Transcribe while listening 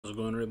How's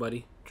it going,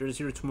 everybody? Jerz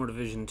here with more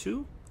Division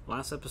 2.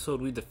 Last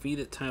episode we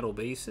defeated Tidal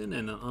Basin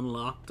and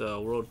unlocked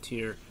World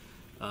Tier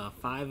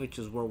 5, which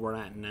is where we're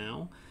at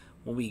now.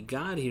 When we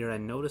got here, I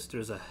noticed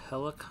there's a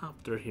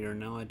helicopter here.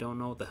 Now I don't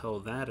know what the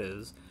hell that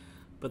is,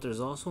 but there's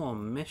also a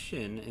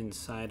mission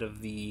inside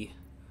of the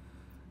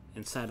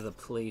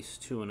place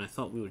too, and I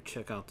thought we would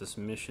check out this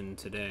mission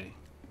today.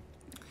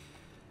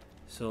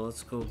 So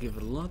let's go give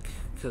it a look,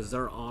 because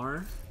there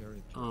are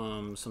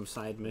some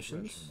side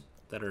missions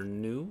that are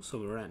new. So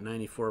we're at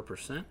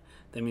 94%.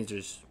 That means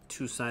there's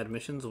 2 side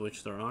missions,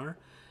 which there are,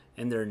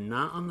 and they're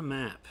not on the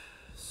map.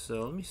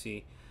 So let me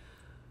see.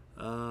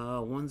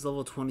 One's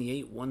level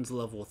 28, one's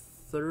level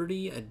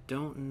 30. I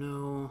don't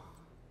know.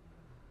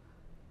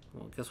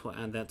 Well, I guess we'll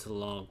add that to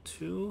log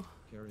 2.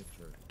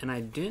 And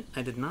I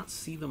did not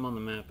see them on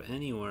the map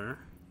anywhere.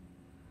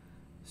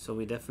 So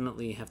we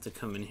definitely have to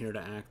come in here to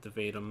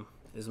activate them,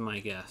 is my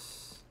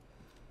guess.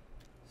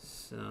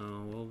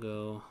 So we'll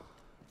go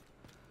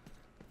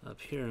up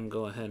here and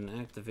go ahead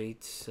and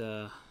activate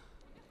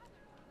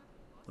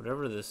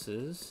whatever this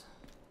is.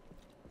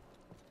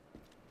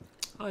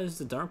 Oh, it's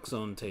the Dark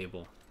Zone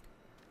table.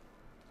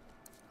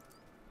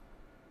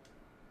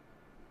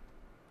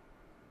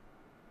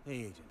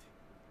 Hey, Agent.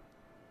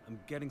 I'm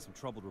getting some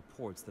troubled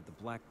reports that the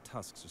Black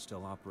Tusks are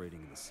still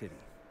operating in the city.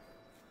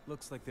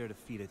 Looks like their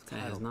defeat at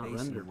Tidal not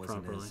Basin rendered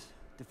wasn't properly. as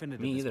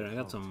definitive. Me as either. we I got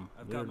hoped. some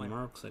I've weird got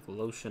marks like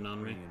lotion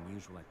on me.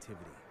 Unusual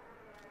activity.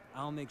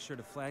 I'll make sure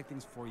to flag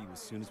things for you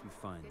as soon as we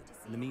find it.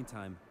 In the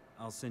meantime,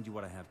 I'll send you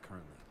what I have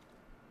currently.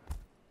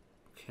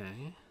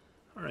 Okay.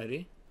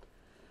 Alrighty.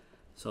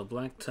 So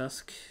Black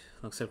Tusk.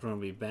 Looks like we're going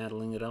to be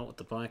battling it out with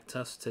the Black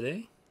Tusk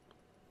today.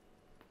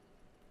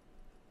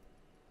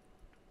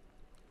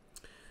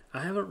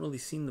 I haven't really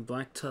seen the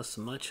Black Tusk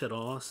much at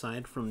all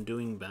aside from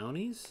doing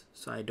bounties.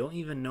 So I don't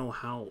even know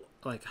how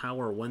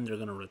or when they're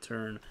going to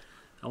return.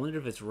 I wonder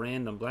if it's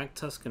random. Black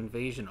Tusk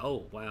invasion.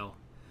 Oh, wow.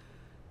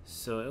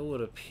 So it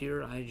would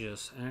appear I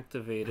just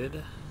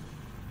activated.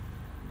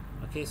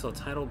 Okay, so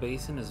Tidal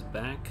Basin is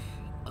back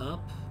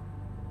up.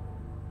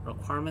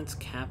 Requirements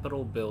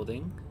Capitol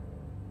Building.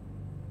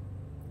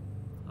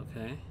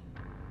 Okay.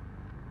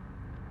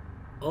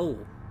 Oh.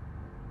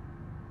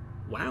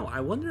 Wow,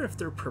 I wonder if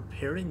they're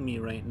preparing me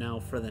right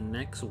now for the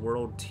next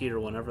World Tier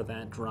whenever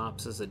that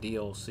drops as a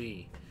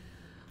DLC.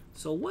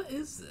 So what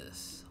is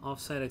this?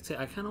 Offsite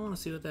activity. I kind of want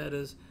to see what that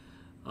is.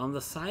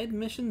 The side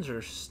missions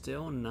are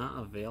still not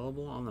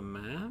available on the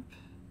map.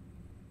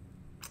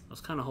 I was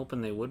kind of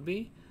hoping they would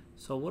be.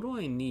 So what do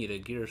I need? A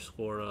gear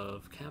score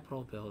of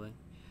Capitol Building.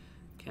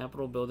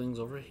 Capitol Building's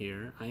over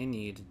here. I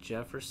need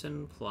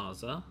Jefferson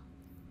Plaza.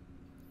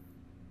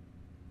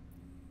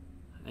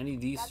 I need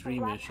these 3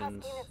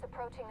 missions.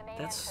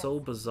 That's so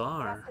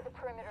bizarre.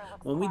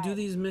 When we do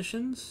these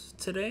missions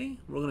today,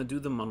 we're going to do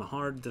them on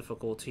hard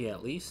difficulty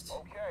at least.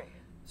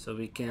 So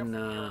we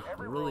can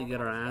really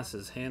get our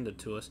asses handed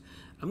to us.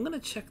 I'm going to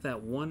check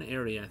that one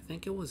area. I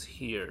think it was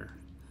here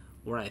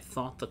where I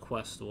thought the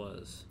quest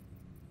was.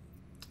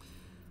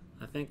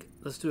 I think,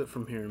 let's do it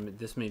from here.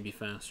 This may be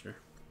faster.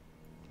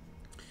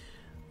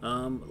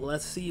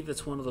 Let's see if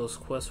it's one of those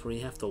quests where you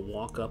have to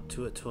walk up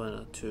to it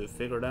to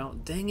figure it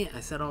out. Dang it,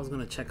 I said I was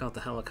going to check out the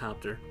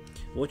helicopter.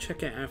 We'll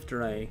check it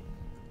after I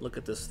look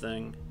at this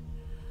thing.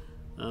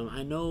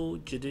 I know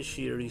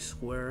Judiciary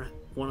Square,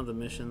 one of the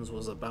missions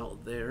was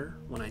about there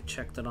when I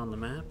checked it on the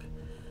map.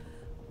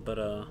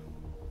 But,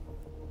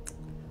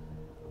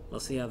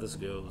 let's see how this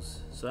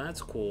goes. So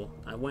that's cool.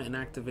 I went and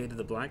activated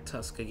the Black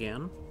Tusk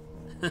again.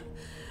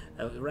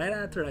 Right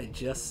after I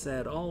just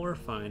said, oh, we're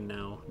fine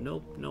now.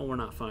 Nope, no, we're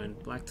not fine.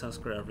 Black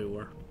Tusk are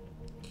everywhere.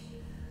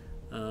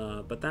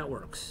 But that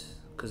works,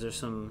 because there's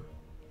some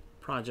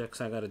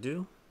projects I gotta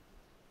do.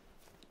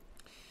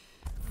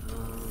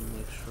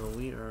 Make sure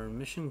we are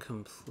mission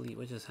complete.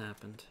 What just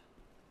happened?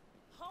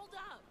 Hold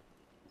up.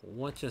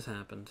 What just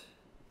happened?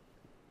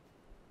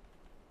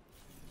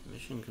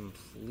 Mission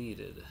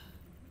completed.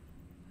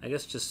 I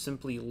guess just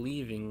simply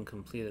leaving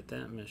completed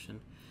that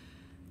mission.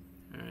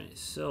 Alright,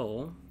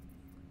 so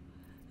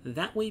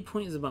that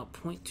waypoint is about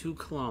 0.2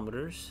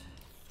 kilometers.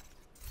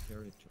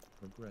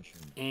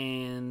 Progression.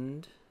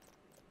 And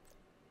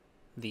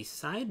the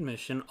side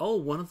mission, oh,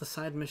 one of the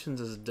side missions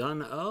is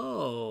done.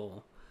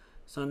 Oh,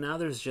 so now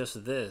there's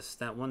just this.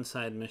 That one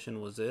side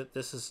mission was it.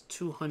 This is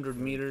 200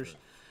 meters.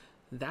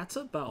 That's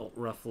about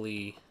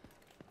roughly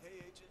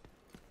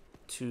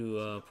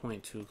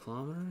 2.2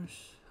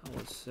 kilometers, I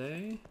would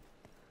say.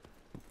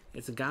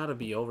 It's gotta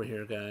be over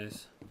here,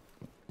 guys.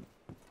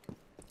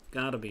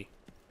 Gotta be.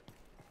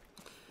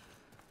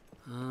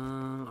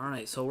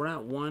 Alright, so we're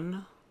at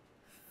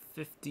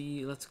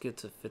 150. Let's get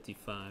to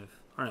 55.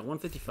 Alright,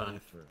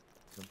 155.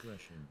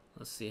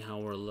 Let's see how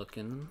we're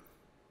looking.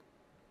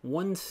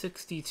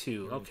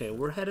 162. Okay,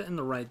 we're headed in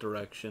the right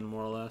direction,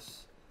 more or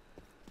less.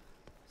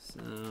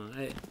 So,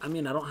 I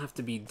mean, I don't have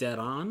to be dead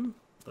on,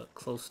 but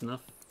close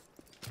enough.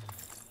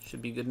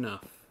 Should be good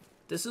enough.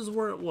 This is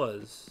where it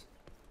was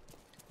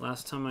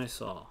last time I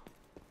saw.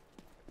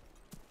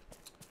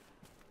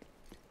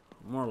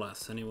 More or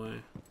less,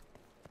 anyway.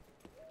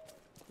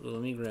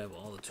 let me grab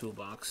all the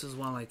toolboxes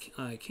while I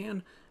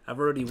can. I've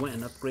already went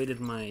and upgraded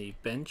my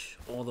bench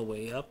all the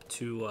way up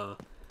to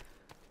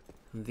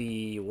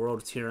the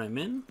world tier I'm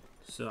in,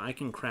 so I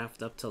can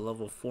craft up to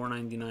level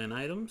 499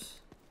 items,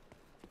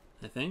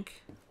 I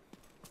think.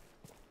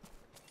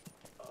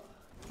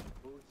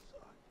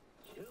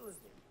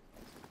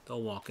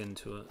 They'll walk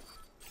into it.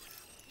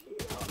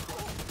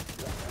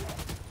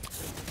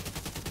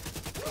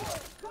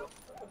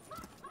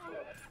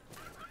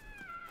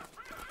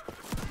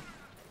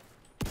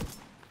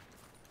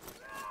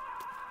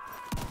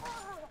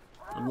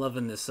 I'm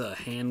loving this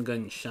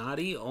handgun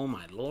shotty. Oh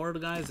my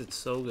lord, guys, it's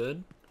so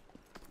good.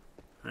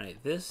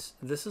 Alright, this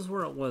is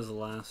where it was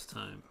last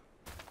time.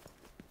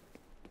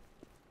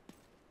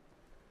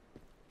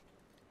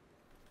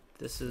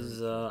 This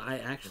is, I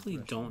actually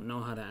don't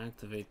know how to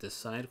activate this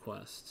side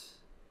quest.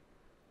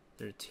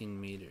 13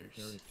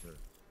 meters.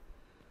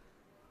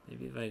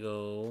 Maybe if I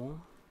go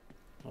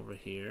over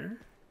here.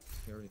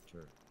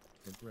 Character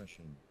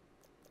progression.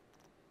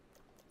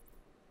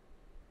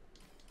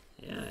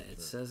 Yeah, it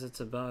says it's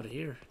about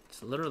here.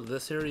 It's literally,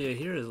 this area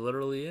here is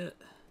literally it.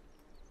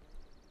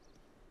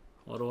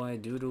 What do I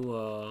do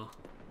to,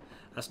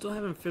 I still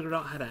haven't figured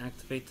out how to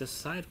activate this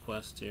side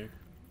quest here.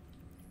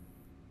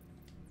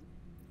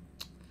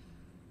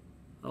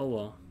 Oh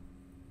well.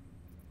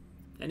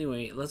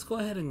 Anyway, let's go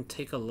ahead and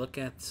take a look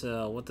at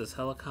what this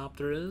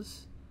helicopter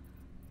is,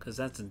 because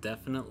that's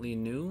definitely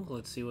new.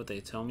 Let's see what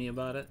they tell me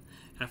about it.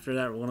 After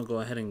that, we're going to go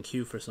ahead and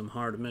queue for some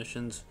hard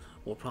missions.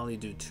 We'll probably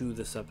do 2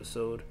 this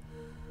episode,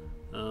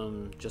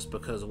 just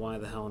because why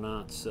the hell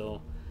not.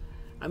 So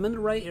I'm in the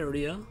right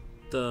area.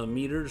 The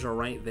meters are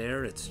right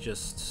there. It's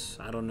just,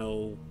 I don't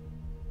know,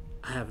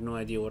 I have no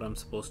idea what I'm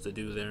supposed to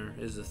do there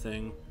is the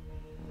thing,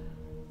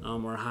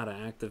 or how to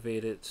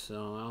activate it,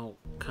 so I'll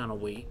kind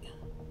of wait.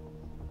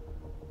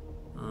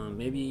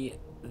 Maybe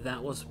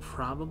that was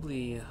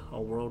probably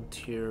a world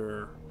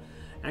tier.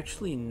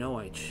 Actually, no,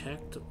 I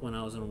checked when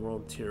I was in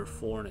world tier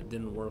 4 and it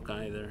didn't work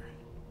either.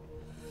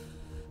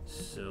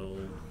 So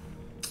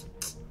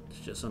it's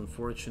just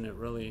unfortunate,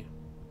 really.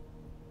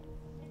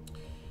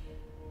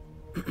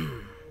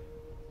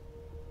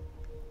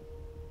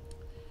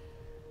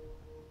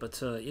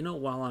 But you know,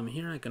 while I'm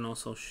here, I can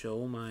also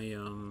show my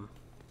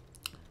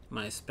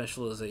my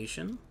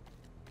specialization.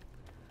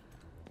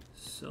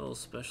 So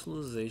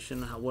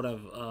specialization, what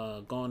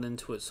I've gone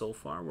into it so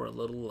far, we're a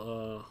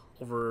little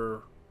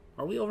over.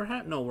 Are we over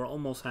half? No, we're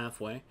almost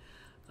halfway.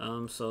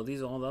 So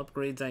these are all the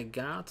upgrades I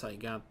got. I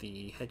got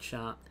the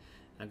headshot.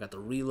 I got the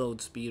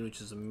reload speed,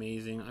 which is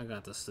amazing. I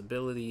got the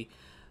stability.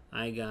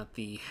 I got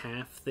the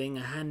half thing.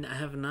 I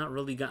have not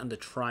really gotten to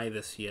try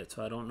this yet,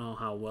 so I don't know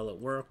how well it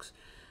works.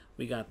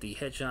 We got the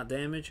headshot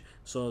damage.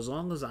 So as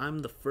long as I'm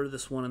the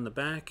furthest one in the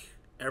back,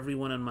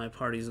 everyone in my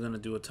party is going to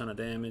do a ton of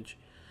damage.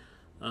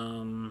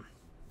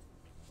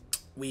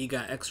 We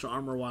got extra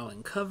armor while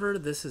in cover.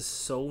 This is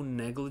so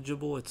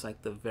negligible. It's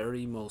like the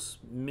very most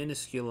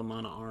minuscule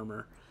amount of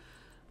armor.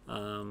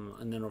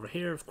 And then over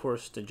here, of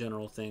course, the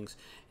general things.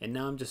 And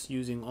now I'm just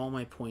using all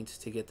my points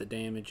to get the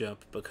damage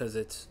up because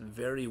it's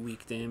very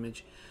weak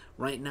damage.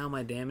 Right now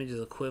my damage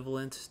is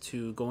equivalent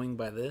to, going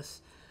by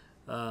this,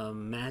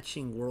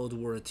 matching World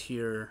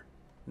Tier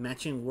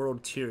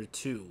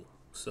 2.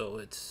 So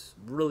it's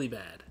really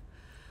bad.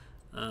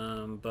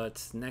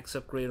 But next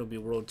upgrade will be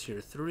World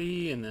Tier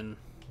 3, and then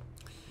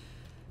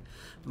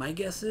my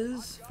guess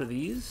is for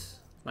these,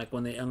 like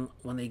when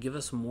they give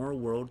us more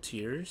world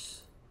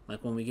tiers,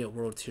 like when we get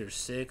World Tier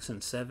 6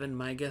 and 7,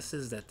 my guess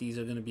is that these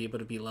are going to be able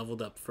to be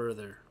leveled up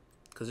further,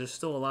 because there's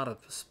still a lot of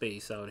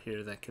space out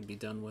here that could be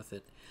done with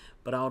it.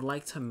 But I would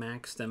like to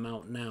max them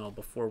out now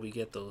before we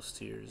get those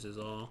tiers is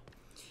all.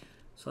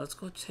 So let's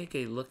go take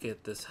a look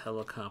at this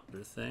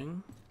helicopter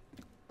thing.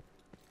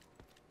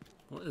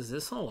 What is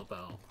this all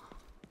about?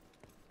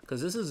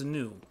 Because this is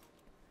new.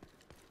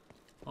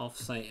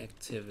 Off-site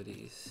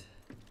activities.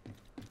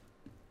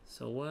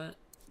 So what?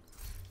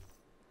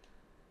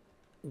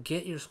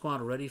 Get your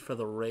squad ready for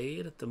the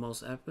raid, the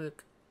most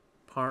epic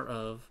part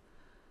of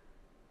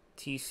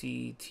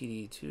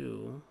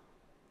TCTD2.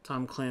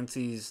 Tom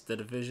Clancy's The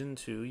Division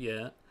 2,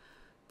 yeah.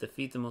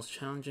 Defeat the most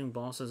challenging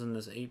bosses in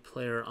this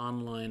 8-player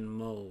online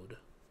mode.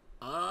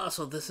 Ah,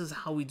 so this is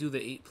how we do the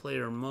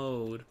 8-player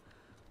mode.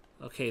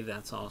 Okay,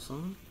 that's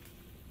awesome.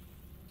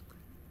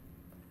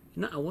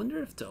 You know, I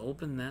wonder if to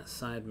open that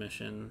side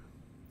mission,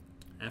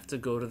 I have to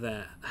go to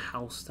that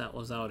house that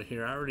was out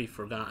here. I already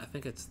forgot. I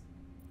think it's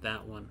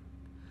that one.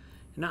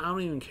 You know, I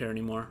don't even care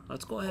anymore.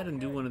 Let's go ahead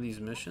and do one of these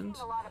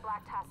missions.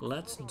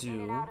 Let's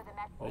do,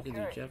 we could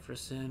do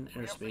Jefferson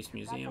Airspace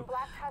Museum.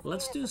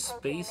 Let's do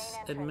Space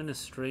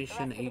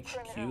Administration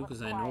HQ,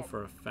 because I know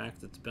for a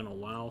fact it's been a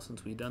while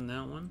since we've done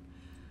that one.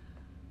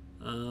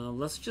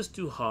 Let's just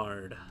do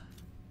hard.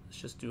 Let's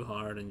just do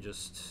hard and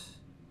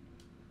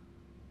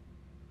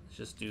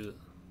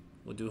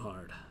we'll do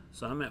hard.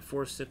 So I'm at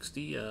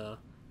 460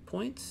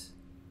 points,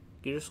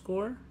 gear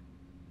score,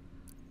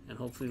 and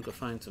hopefully we can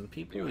find some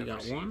people. We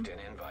got one. An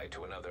invite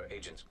to another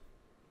agent's.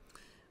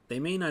 They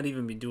may not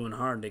even be doing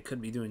hard. They could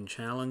be doing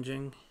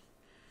challenging.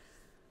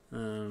 I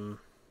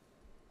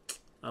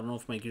don't know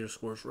if my gear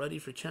score is ready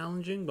for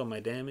challenging, but my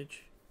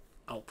damage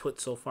output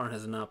so far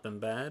has not been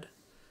bad.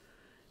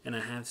 And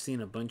I have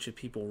seen a bunch of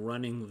people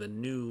running the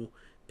new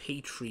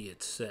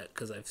Patriot set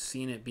because I've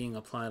seen it being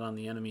applied on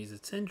the enemies.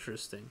 It's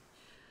interesting,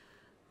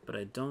 but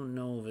I don't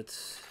know if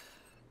it's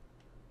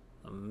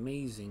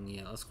amazing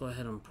yet. Let's go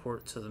ahead and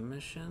port to the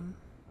mission.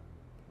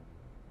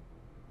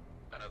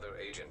 Another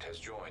agent has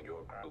joined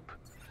your group.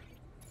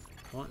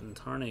 What in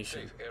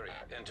tarnation? Safe area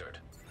entered.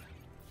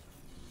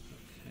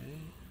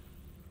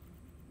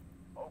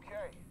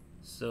 Okay.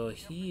 So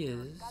he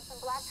is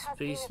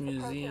Space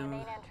Museum.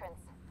 Is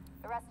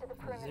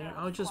there?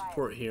 I'll just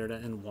port here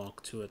and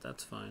walk to it.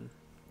 That's fine.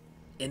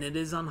 And it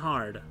is on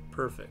hard.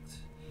 Perfect.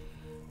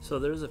 So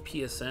there's a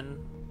PSN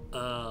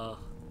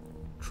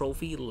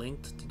trophy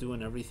linked to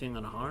doing everything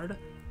on hard.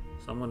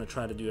 So I'm going to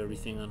try to do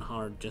everything on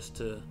hard just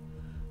to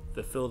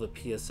fulfill the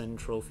PSN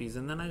trophies.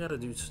 And then I got to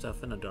do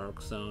stuff in a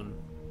dark zone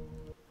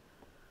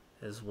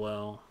as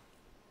well.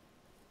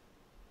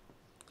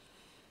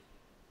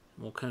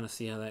 We'll kind of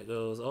see how that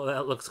goes. Oh,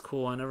 that looks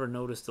cool. I never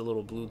noticed the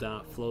little blue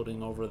dot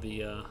floating over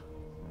the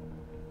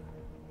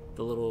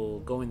little,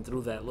 going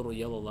through that little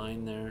yellow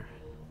line there.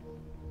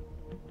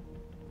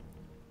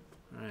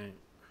 Alright.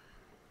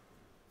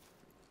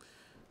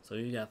 So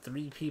you got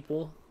 3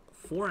 people.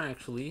 4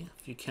 actually,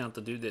 if you count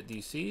the dude that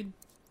DC'd.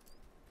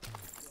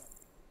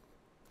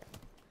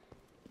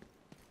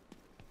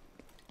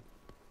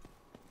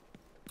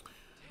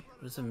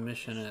 Where's the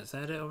mission at? Is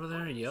that it over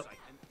there? Yep.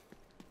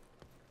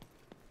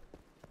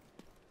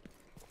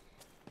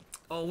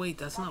 Oh wait,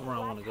 that's not where I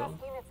want to go. I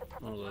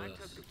want to go to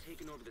this.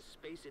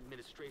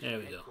 There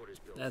we go.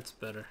 That's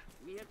better.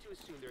 We have to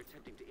assume they're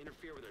attempting to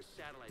interfere with our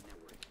satellite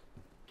network.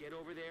 Get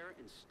over there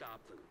and stop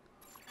them.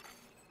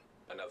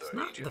 Another It's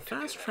not, agent the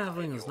fast is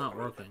traveling in is your not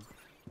group. working.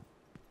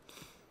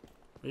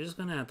 We're just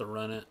gonna have to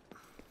run it.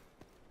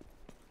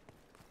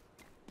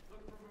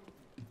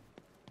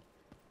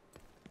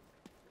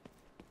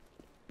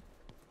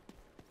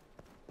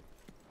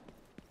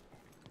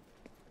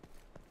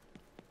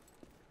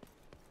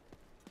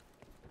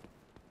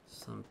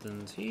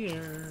 Something's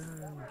here.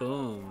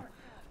 Boom.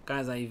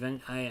 Guys,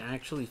 I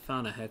actually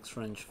found a hex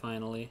wrench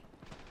finally.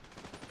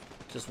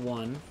 Just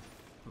one.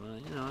 Well,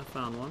 you know, I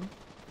found one.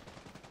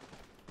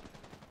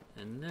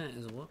 And that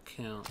is what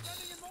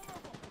counts.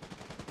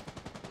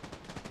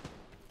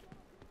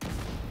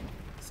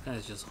 This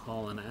guy's just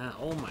hauling ass.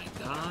 Oh my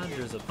god,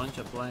 there's a bunch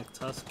of Black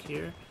Tusk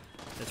here.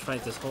 That's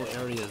right, this whole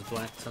area is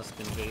Black Tusk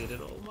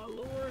invaded. Oh my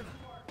lord.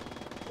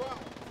 Wow.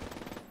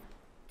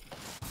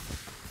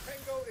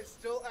 Tango is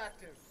still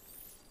active.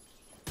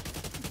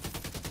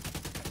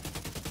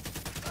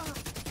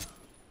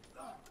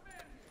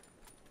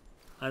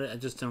 I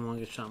just didn't want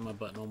to get shot in my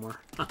butt no more.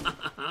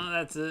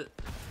 That's it.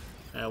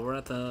 We're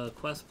at the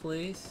quest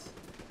place.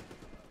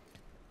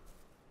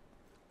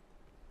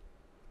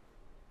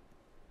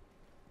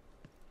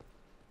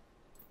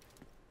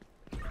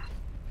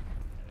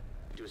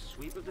 Do a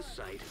sweep of the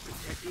site,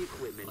 protect the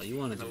equipment, Oh, you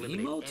want to and do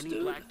eliminate emotes, any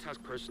dude? Black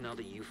Tusk personnel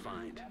that you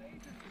find.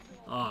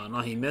 Oh no,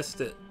 he missed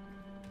it.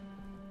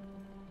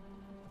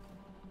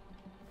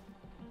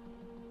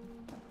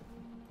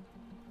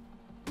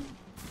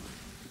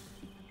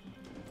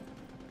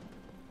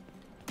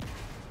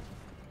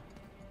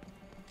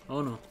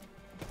 Oh no.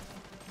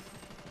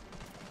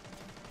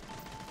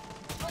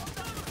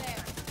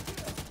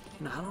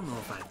 No, I don't know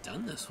if I've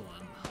done this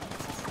one.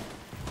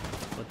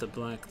 With the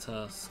Black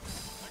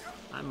Tusks.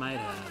 I might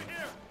have.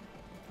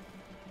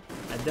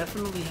 I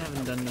definitely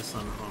haven't done this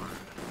on hard.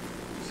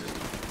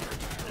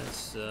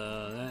 That's,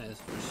 that is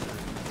for sure.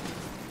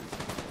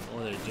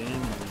 Oh, they're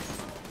jamming me.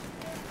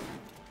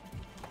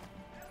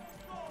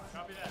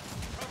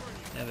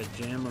 They have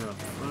a jammer up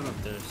front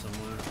up there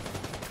somewhere.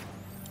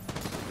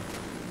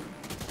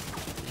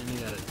 And they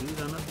got a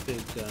dude on a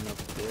big gun up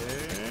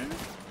there.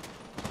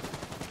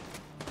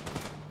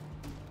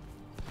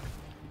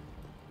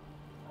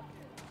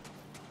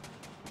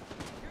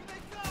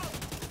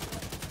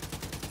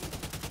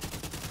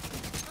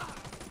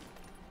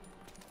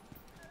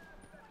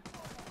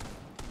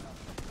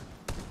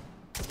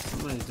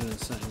 Somebody's doing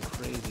something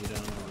crazy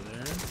down over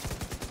there.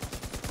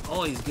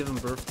 Oh, he's giving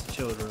birth to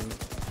children.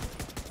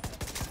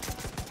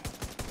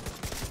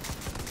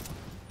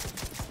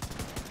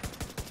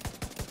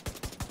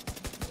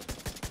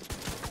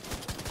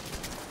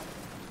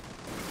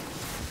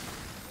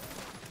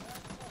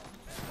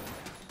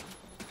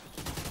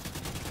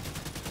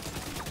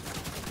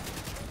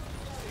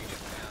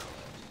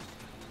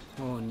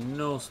 Oh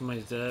no,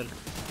 somebody's dead.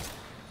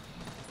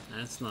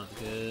 That's not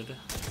good.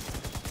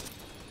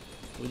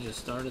 We just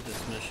started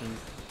this mission.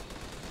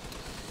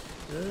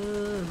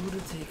 Who to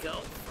take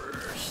out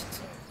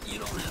first? You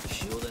don't have a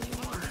shield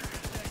anymore.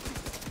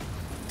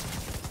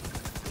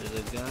 There's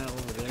a guy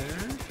over there.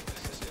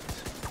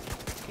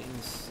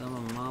 Getting some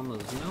of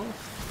Mama's milk.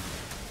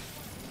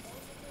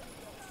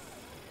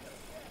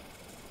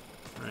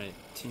 Alright,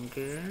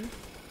 Tinker.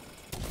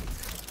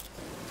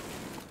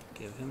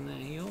 Give him that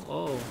heal.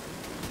 Oh.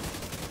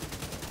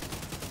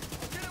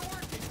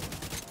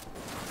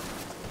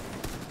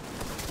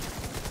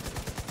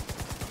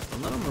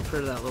 Don't let him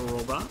repair that little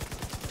robot.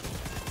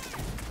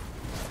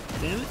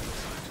 Damn it.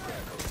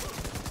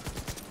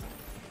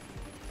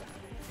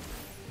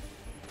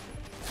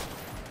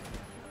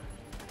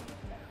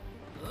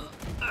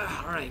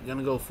 Alright,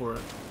 gonna go for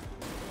it.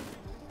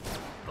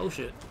 Oh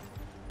shit.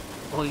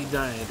 Oh, he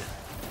died.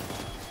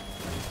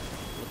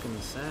 Looking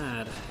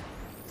sad.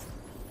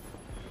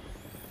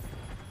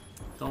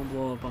 Don't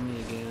blow up on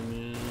me again,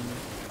 man.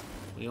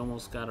 We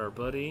almost got our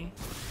buddy.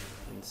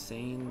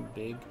 Insane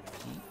Big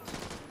Pete.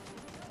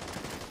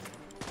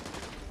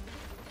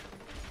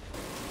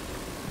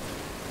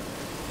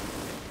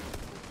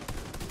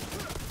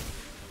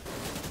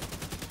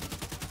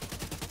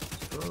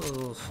 Those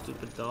little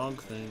stupid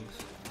dog things.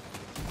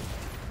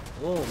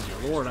 Oh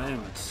my lord, I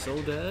am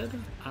so dead.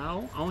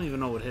 Ow. I don't even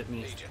know what hit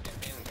me. Agent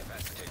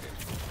incapacitated.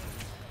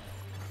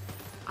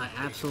 I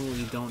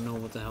absolutely don't know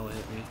what the hell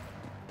hit me.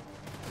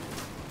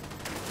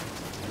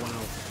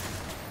 Wow.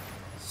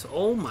 So,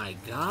 oh my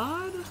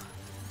god.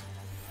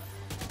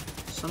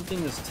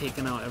 Something is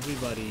taking out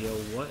everybody, yo.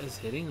 What is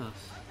hitting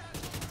us?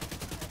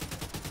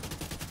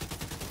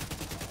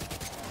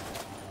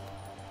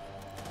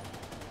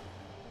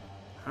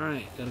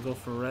 Alright, gotta go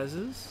for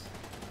reses.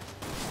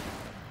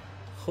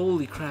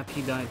 Holy crap,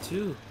 he died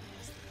too.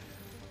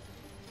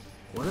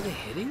 What are they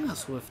hitting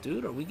us with,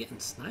 dude? Are we getting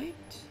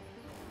sniped?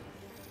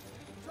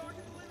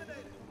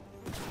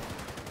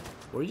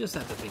 We're just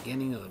at the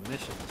beginning of the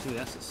mission, too.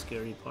 That's the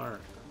scary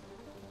part.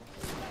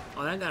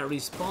 Oh, that got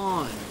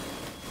respawned.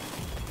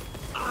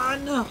 Ah,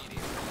 no.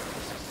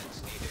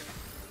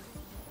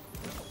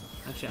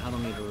 Actually, I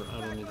don't need to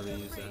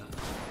reuse that.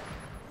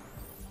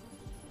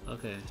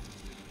 Okay.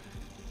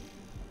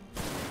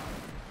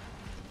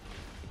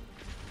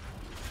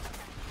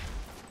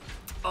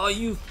 Oh,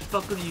 you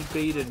fucker, you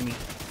baited me.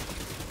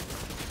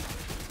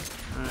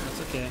 Alright,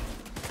 that's okay.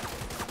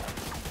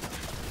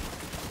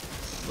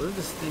 What if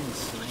this thing's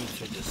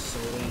snipes are just so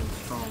damn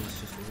strong,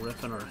 it's just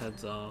ripping our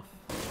heads off.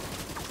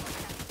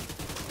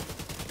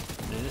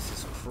 Man, this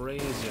is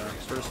crazy. Our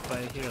first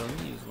fight here. Let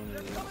me use one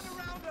of these.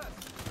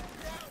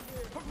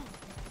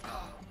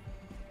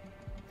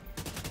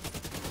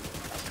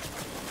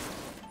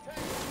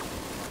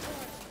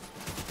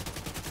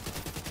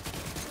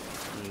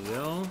 There we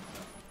go.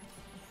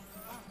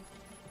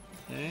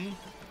 Okay.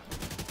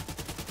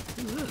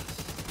 Who's this?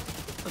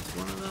 That's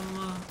one of them,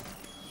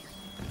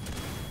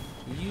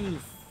 you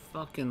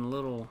fucking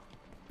little...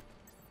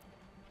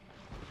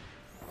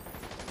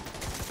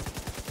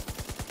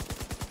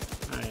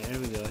 Alright, here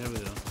we go, here we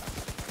go.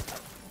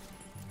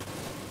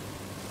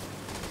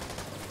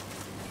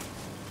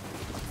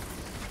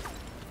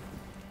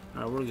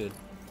 Alright, we're good.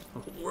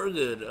 We're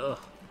good. Ugh.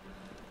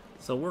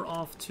 So we're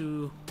off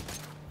to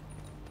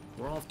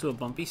a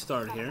bumpy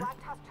start here.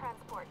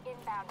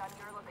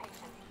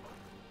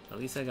 At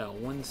least I got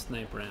one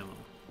sniper ammo.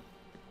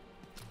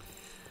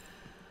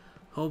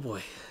 Oh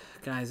boy,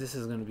 guys, this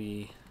is gonna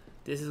be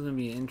an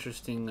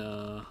interesting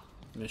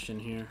mission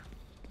here.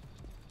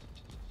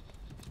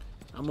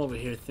 I'm over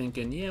here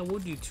thinking, yeah, we'll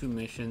do 2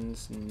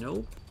 missions.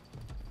 Nope.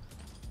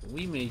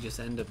 We may just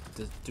end up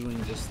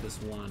doing just this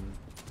one.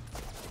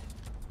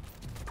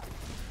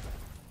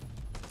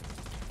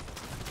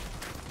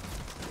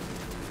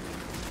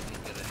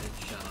 Get a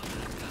headshot on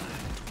that guy.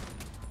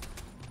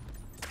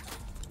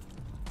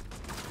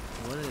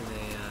 What are they?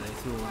 They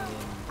threw one of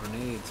them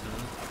grenades,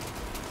 huh?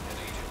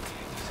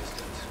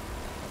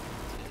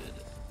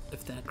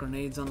 If that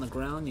grenade's on the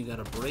ground, you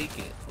gotta break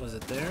it. Was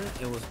it there?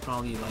 It was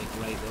probably like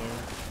right there.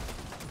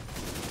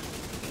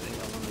 Okay, they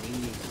got one of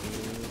these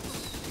dudes.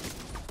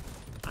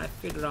 I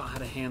figured out how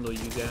to handle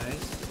you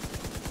guys.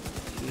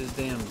 Shoot his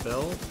damn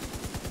belt.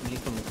 Make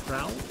him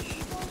crouch.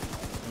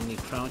 When he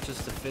crouches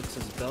to fix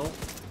his belt,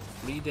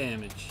 3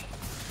 damage.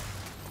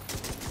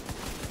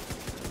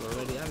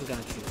 Already, I've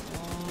got you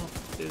all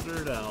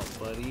figured out,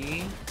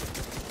 buddy.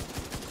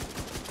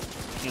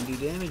 Can't do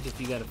damage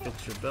if you gotta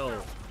fix your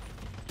belt.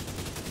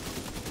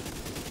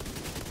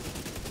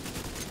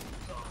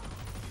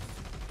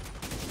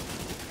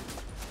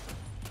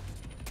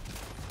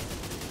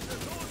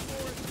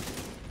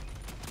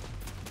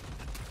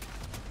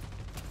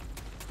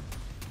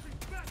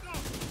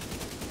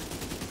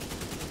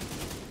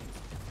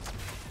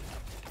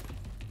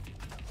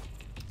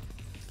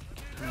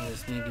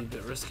 This may be a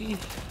bit risky.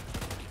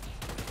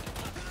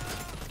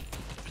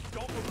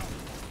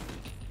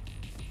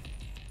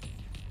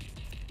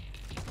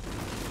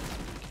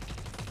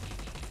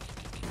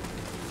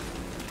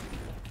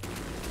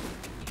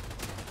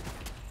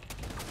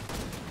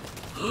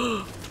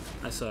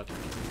 I suck.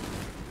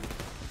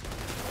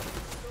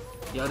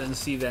 Y'all didn't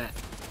see that.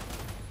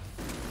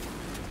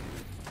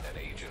 An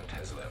agent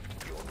has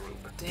left your group.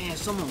 Damn,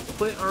 someone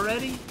quit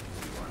already? You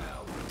are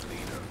now group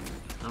leader.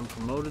 I'm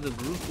promoted to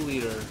group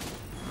leader.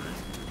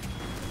 Alright.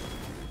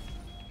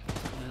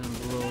 And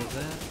below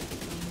that.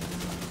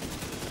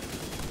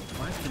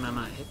 Why can I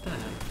not hit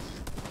that?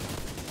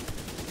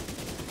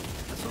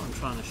 That's what I'm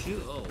trying to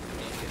shoot. Oh,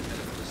 Immediate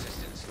medical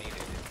assistance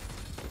needed.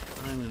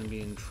 I'm gonna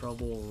be in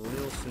trouble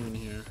real soon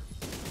here.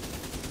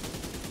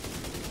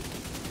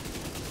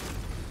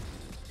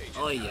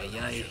 Oh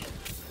yeah.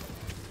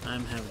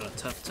 I'm having a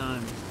tough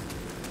time.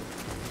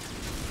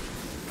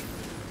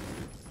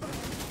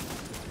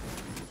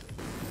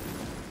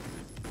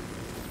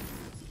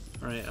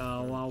 Alright,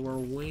 while we're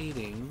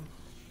waiting,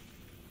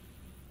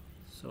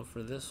 so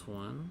for this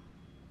one,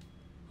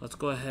 let's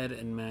go ahead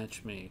and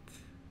matchmake.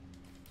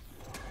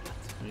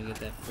 Let me get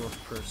that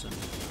fourth person.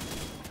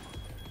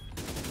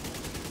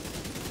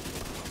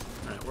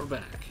 Alright, we're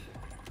back.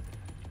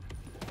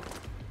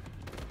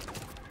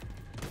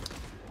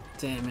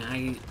 Damn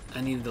it,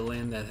 I needed to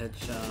land that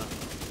headshot.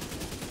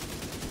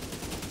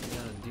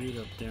 Got a dude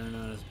up there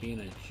not as being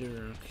a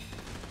jerk.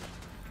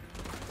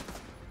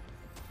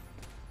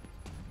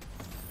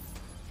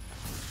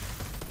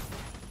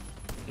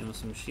 Give him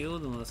some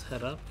shield and let's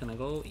head up. Can I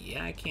go?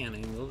 Yeah, I can.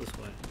 I can go this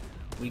way.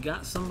 We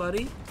got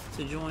somebody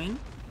to join.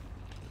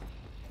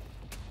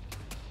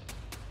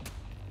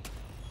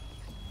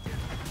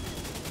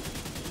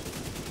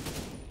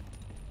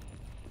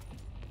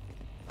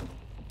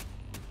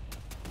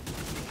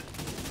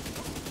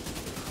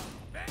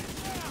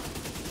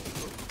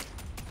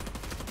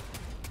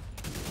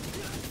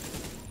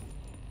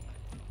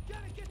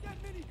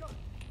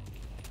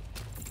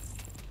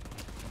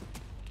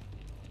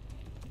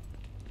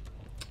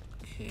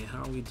 Okay,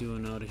 how are we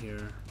doing out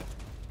here?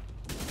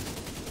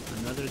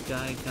 Another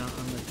guy got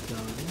on the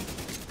gun.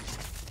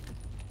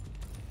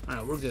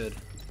 Alright, we're good.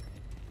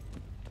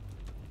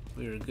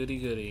 We're goody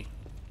goody.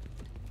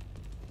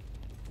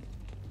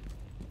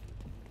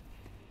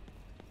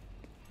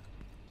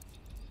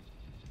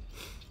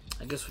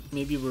 I guess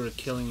maybe we're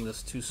killing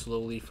this too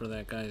slowly for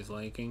that guy's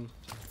liking.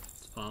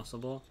 It's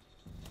possible.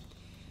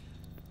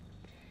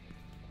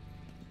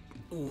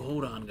 Ooh,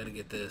 hold on, gotta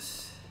get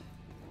this.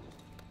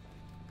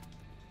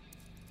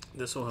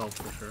 This will help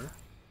for sure.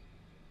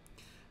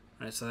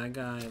 Alright, so that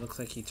guy looks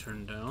like he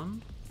turned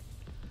down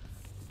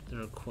the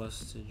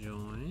request to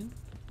join.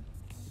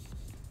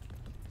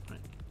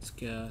 Alright, let's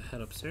head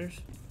upstairs.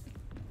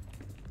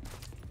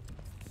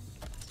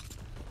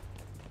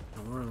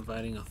 And we're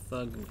inviting a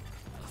thug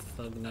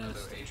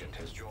nasty. Agent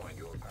has joined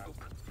your group.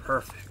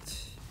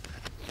 Perfect.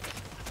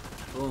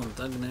 Boom,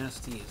 Thug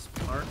Nasty is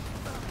part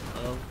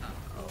of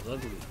the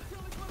group.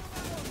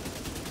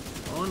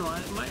 Oh no,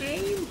 my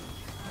aim!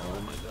 Oh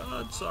my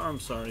god, I'm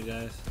sorry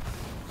guys.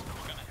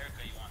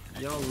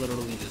 Y'all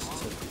literally just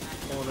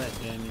took all that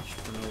damage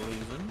for no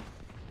reason.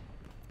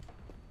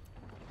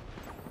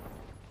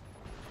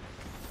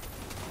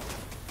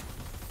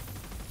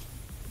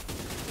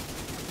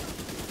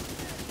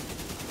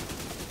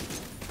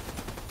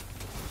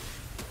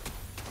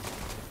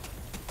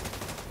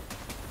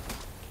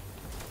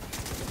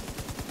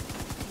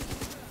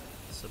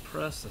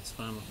 Suppress, that's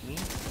fine with me.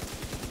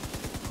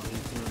 Oh,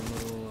 he's doing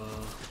little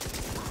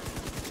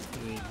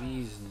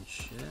UAVs and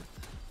shit.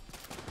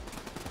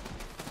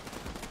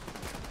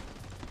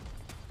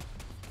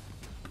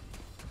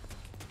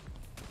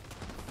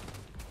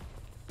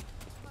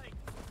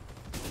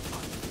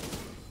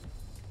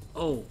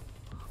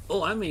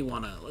 Oh, I may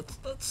wanna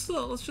let's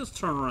just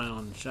turn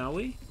around, shall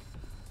we?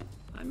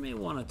 I may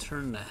wanna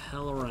turn the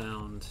hell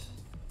around.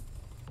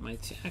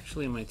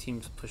 Actually, my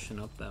team's pushing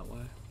up that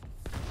way.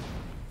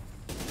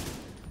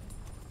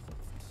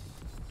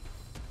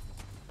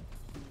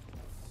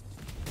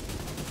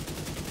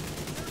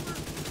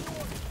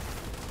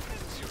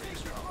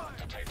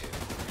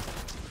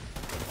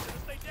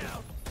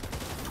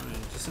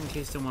 Alright, just in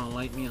case they want to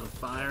light me on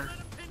fire.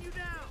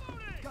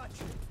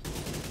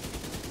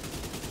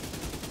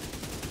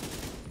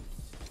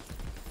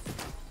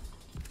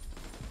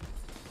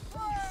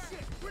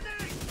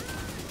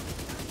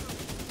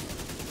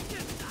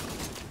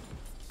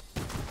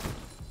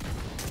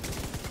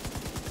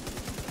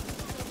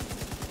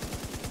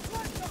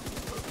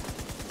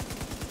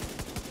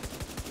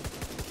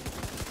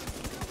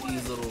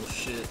 These little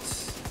shits.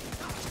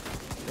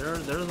 They're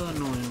the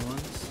annoying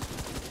ones.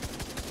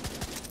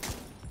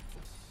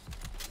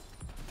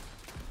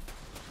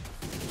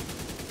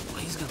 Oh,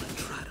 he's gonna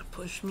try to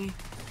push me.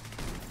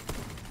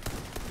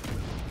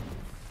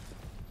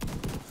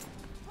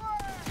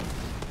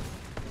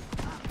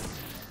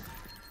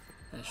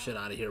 That shit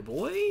out of here,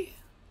 boy.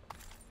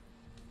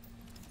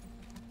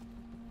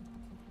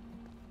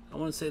 I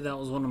wouldn't say that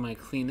was one of my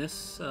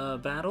cleanest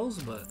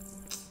battles, but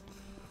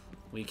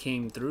we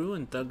came through,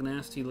 and Thug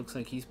Nasty looks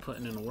like he's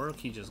putting in work.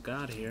 He just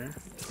got here.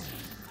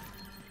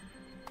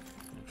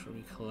 Make sure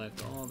we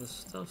collect all this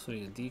stuff so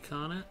we can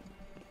decon it.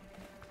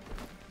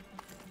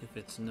 If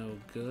it's no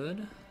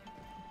good.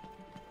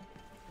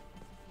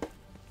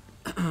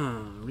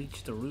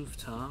 Reach the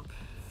rooftop.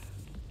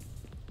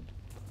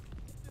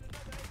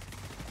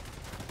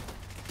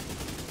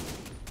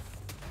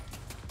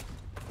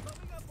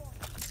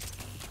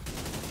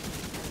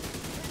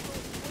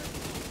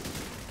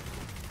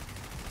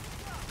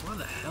 Where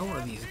the hell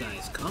are these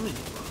guys coming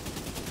from?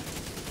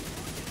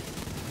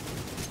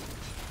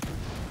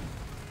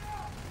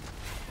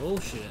 Oh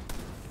shit.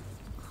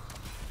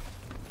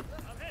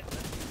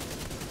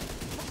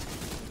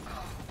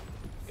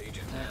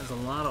 That is a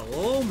lot of,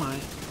 oh my.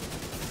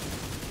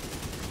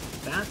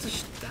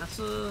 That's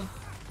a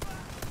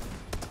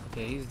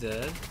Okay, he's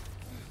dead.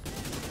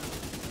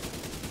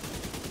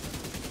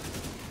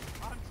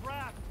 On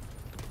track.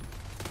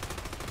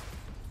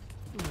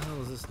 Who the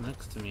hell is this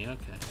next to me?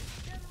 Okay.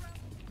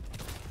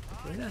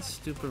 Where's that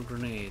stupid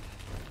grenade?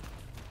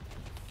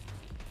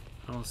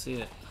 I don't see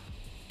it.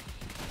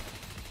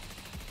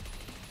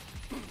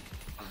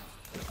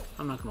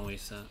 I'm not gonna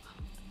waste that.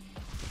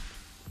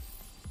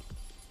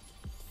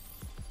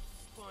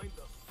 Find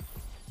them.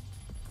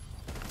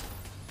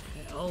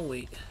 Okay, I'll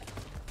wait.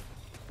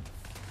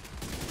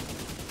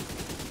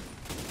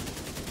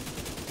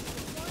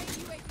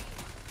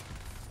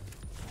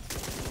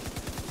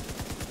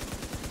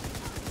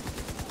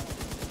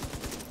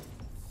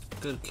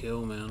 Good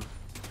kill, man.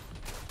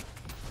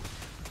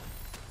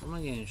 Where am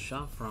I getting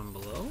shot from?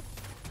 Below?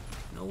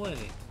 No way.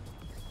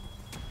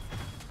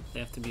 They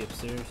have to be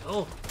upstairs.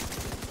 Oh!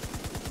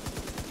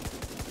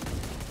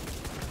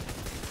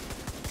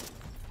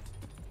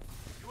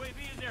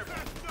 UAV in there.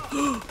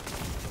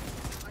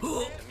 Oh,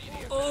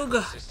 Immediate oh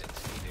god!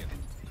 assistance needed.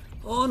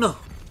 Oh no!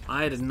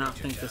 I did not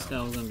think this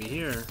guy was gonna be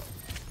here.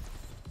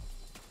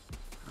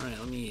 Alright,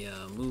 let me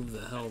move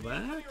the hell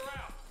back. An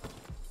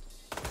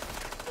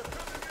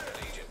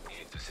agent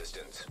needs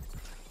assistance.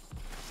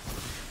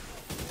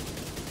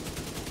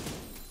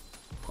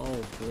 Oh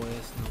boy,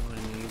 that's not what I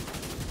need.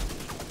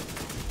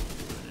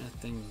 That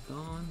thing's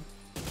gone.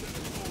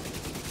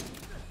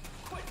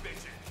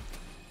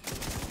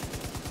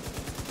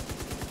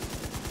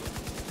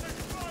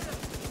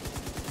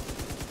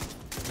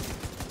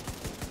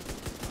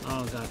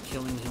 Oh god,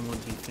 killing him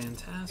would be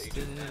fantastic.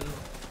 Should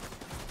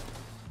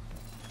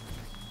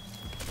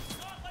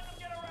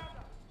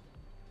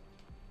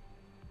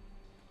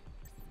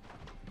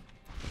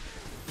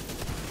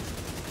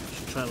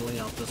try to lay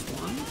out this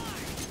one.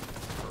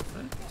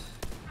 Perfect.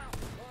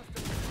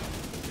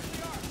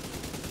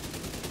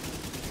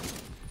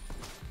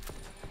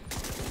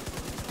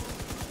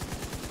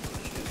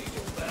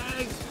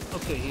 Bag.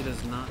 Okay, he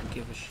does not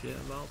give a shit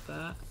about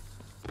that.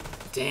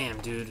 Damn,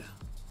 dude.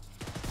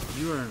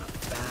 You're in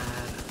a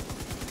bad.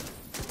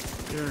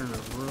 You're in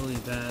a really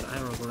bad.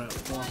 I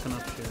regret walking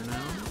up here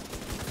now.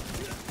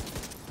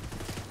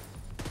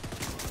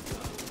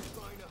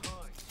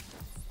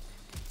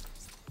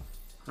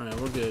 Alright,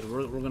 we're good.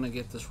 We're gonna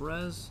get this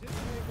res.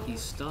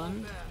 He's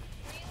stunned.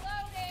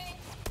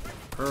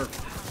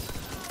 Perfect.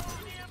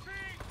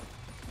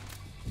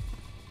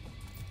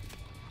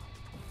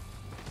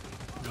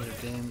 Another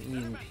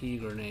damn EMP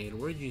grenade.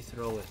 Where'd you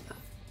throw it?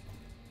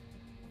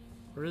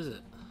 Where is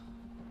it?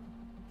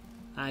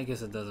 I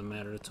guess it doesn't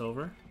matter. It's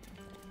over.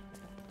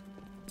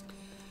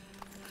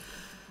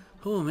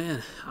 Oh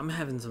man, I'm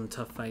having some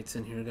tough fights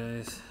in here,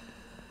 guys.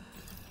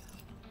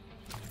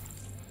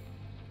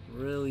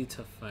 Really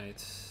tough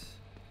fights.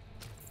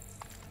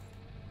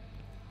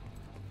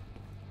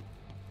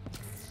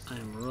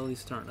 I'm really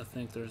starting to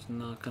think there's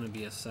not going to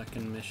be a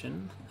second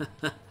mission.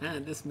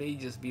 This may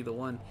just be the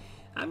one.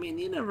 I mean,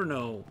 you never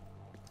know.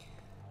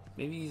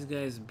 Maybe these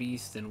guys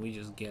beast and we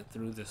just get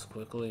through this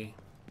quickly.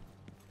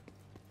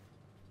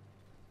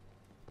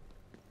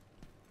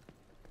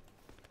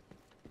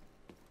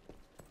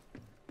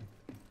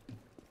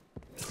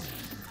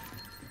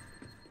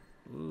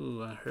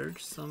 Ooh, I heard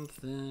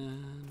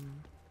something.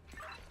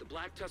 The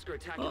Black Tusk are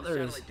attacking Oh, the there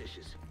it is. satellite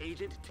dishes.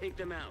 Agent, take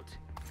them out.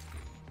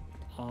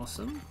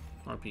 Awesome.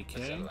 A RPK.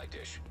 satellite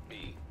dish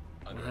B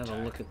We'll under have a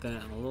attack. look at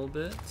that in a little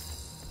bit.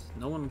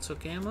 No one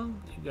took ammo?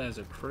 You guys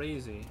are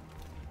crazy.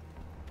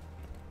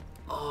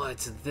 Oh,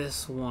 it's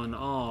this one.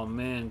 Oh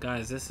man,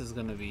 guys, this is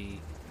gonna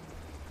be...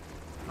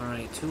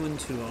 Alright, 2 and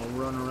 2. I'll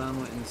run around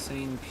with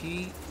Insane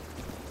Pete.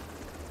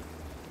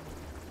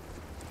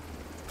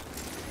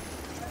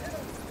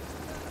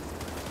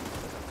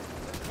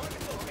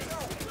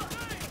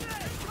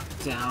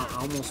 Damn, I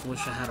almost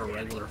wish I had a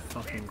regular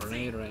fucking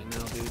grenade right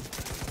now, dude.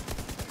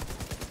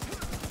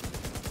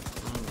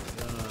 Oh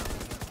my god.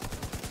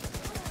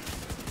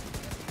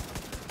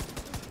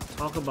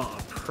 Talk about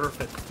a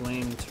perfect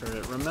flame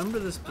turret. Remember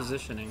this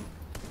positioning.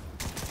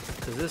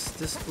 Cause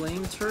this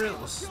flame turret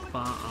was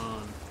spot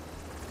on.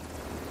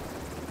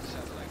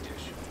 Satellite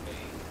dish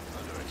A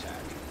under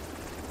attack.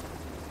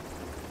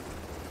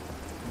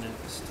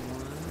 Next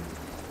one.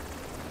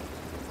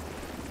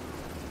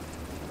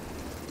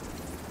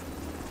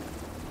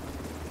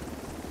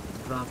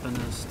 Dropping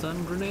a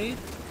stun grenade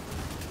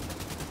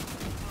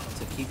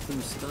to keep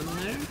them stunned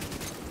there.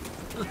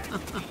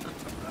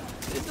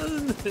 It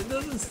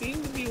doesn't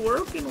seem to be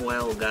working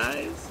well,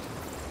 guys.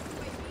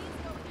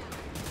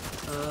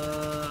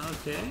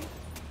 Okay.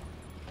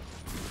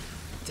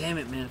 Damn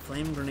it, man.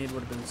 Flame grenade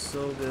would have been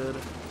so good.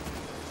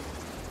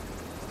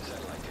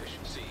 Satellite dish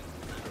C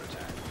under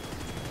attack.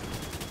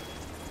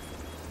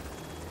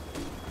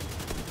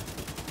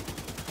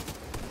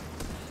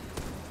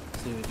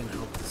 See if we can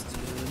help this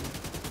dude.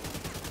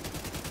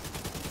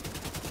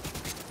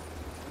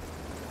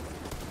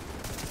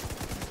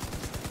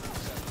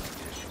 Satellite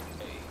dish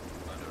A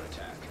under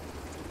attack.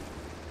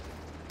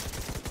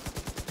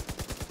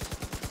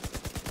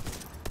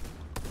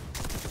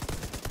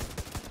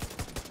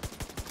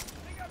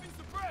 They got me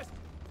suppressed.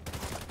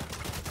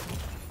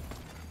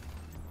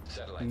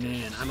 Satellite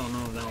Man, dish I don't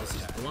know if that under was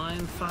his attack.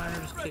 blind fire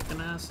just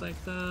kicking ass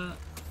like that.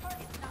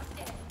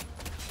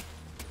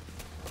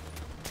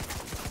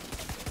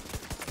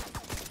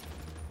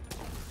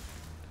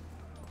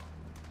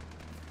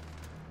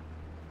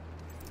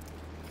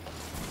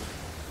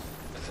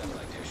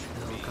 Satellite dish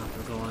The B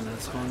helicopter going,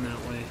 that's going that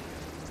way.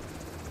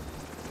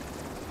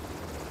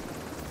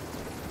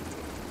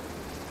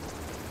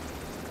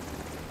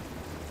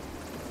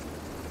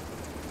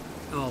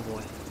 Oh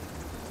boy.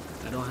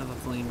 I don't have a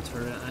flame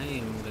turret. I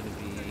am gonna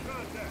be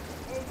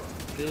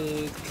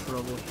big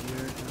trouble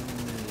here in a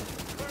minute.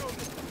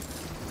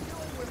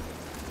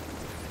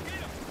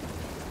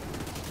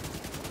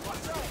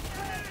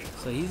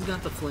 So he's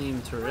got the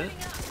flame turret,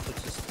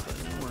 which is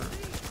putting work.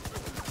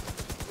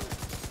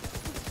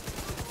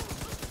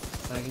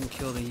 If I can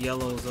kill the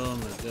yellows, oh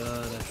my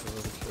god, I should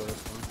really kill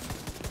this one.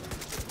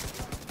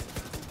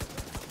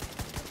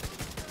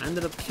 I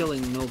ended up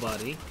killing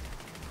nobody.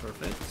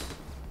 Perfect.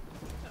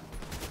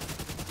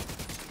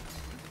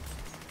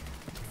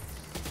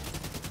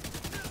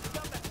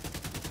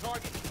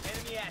 Target,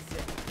 enemy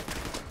asset.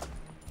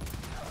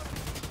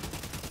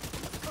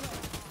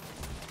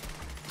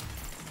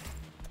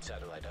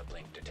 satellite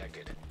uplink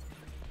detected.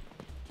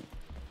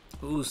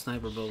 Ooh,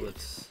 sniper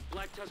bullets.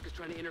 Black Tusk is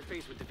trying to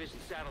interface with Division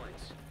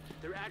satellites.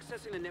 They're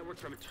accessing the network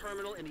from a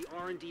terminal in the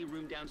R&D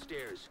room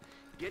downstairs.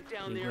 Get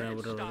down Let me there grab and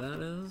whatever stop that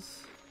them.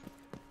 is.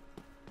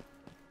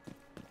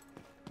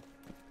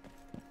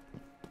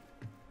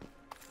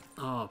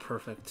 Oh,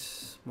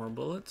 perfect. More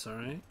bullets,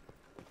 alright.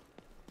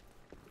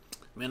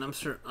 Man,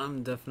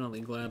 I'm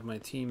definitely glad my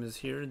team is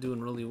here,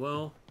 doing really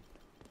well.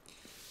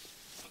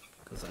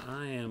 Cause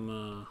I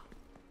am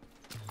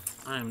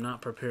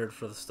not prepared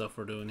for the stuff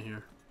we're doing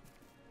here.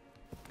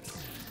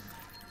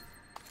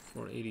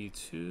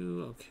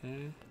 482,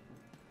 okay.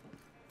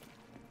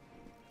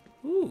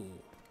 Ooh.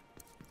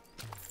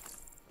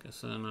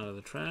 Guess I'm out of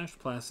the trash.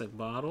 Plastic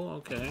bottle,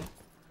 okay.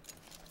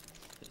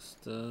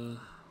 Just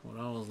what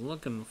I was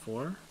looking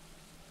for.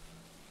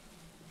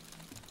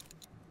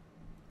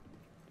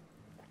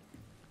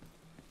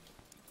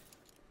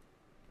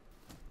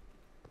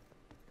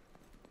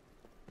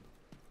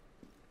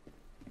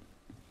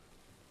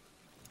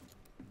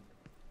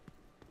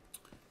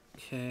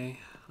 Okay,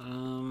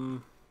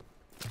 can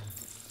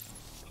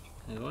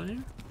I go in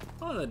here?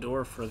 Oh, the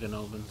door friggin'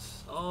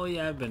 opens. Oh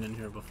yeah, I've been in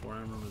here before,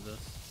 I remember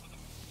this.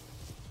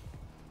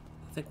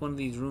 I think one of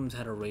these rooms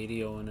had a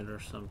radio in it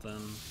or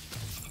something.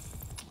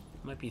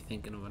 Might be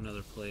thinking of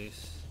another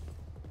place.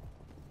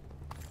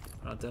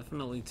 I'll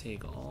definitely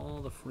take all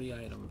the free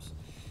items.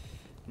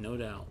 No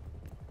doubt.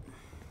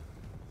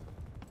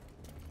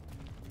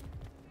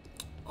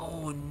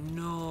 Oh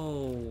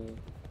no!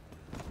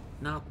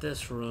 Not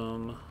this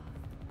room.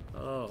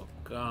 Oh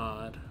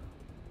god.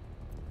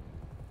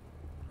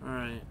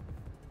 Alright.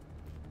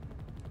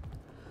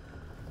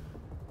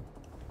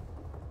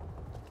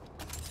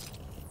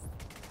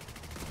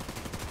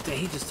 Dang,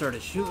 he just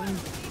started shooting.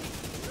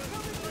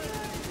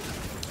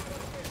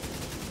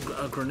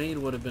 A grenade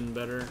would have been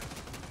better.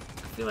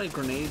 I feel like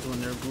grenades, when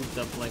they're grouped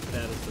up like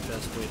that, is the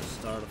best way to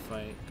start a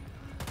fight.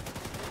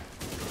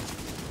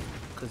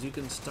 Because you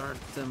can start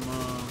them,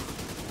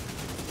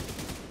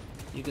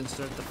 you can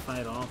start the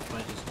fight off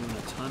by just doing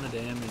a ton of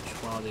damage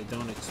while they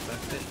don't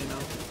expect it, you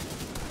know?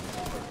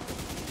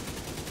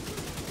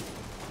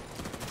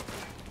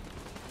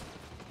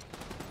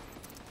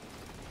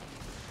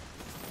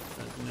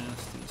 That's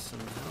nasty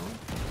somehow.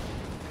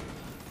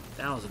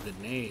 That was a good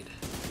nade.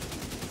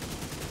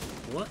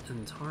 What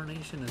in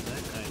tarnation is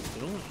that guy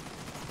doing?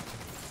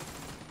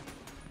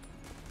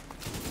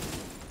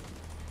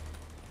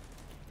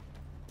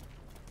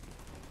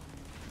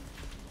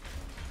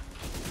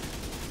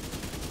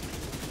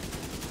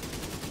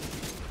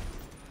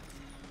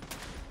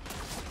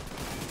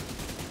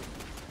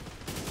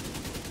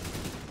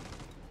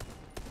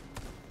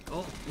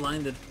 Oh,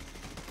 blinded.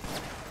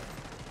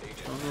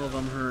 Don't know if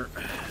I'm hurt.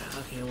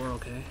 Okay, we're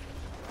okay.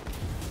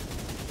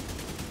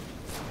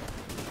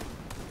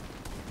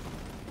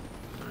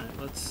 Alright,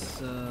 let's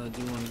do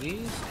one of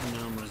these, and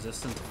now I'm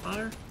resistant to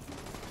fire.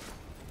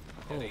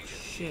 Oh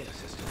shit.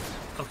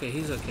 Okay,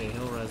 he's okay.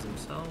 He'll res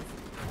himself.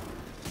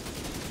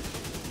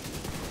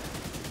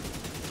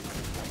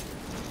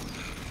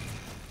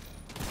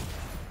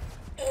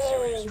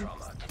 Serious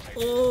trauma detected.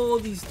 Oh,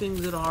 these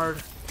things hit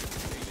hard.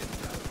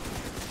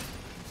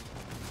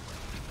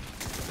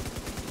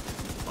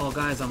 Oh,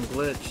 guys, I'm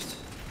glitched.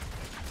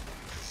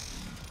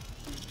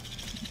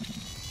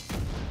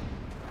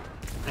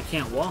 I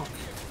can't walk.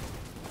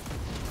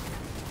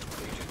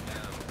 Agent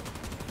down.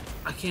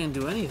 I can't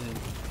do anything.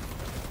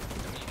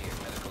 Immediate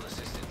medical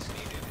assistance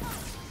needed.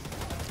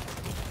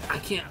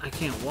 I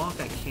can't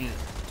walk. I can't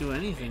do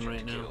anything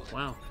right now.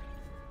 Wow.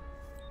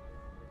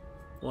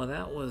 Well,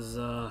 that was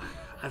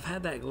I've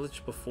had that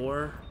glitch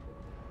before,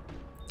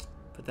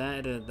 but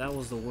that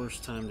was the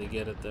worst time to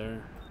get it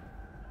there.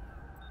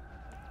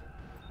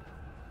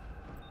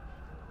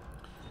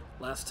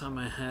 Last time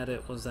I had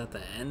it was at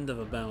the end of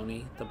a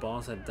bounty. The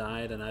boss had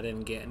died and I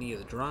didn't get any of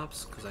the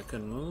drops because I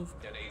couldn't move.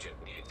 An agent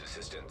needs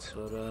assistance.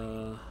 But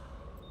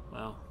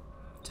wow,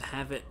 to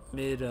have it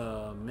mid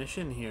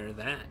mission here,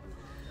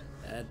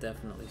 that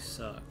definitely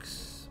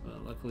sucks.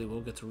 But luckily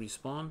we'll get to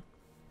respawn,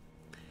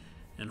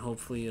 and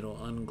hopefully it'll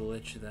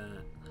unglitch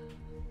that.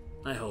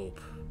 I hope.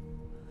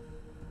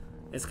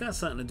 It's got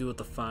something to do with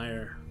the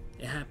fire.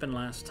 It happened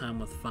last time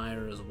with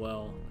fire as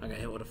well. I got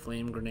hit with a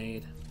flame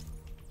grenade.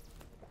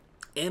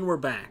 And we're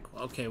back.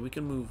 Okay, we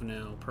can move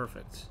now.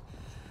 Perfect.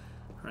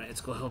 Alright,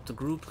 let's go help the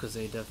group because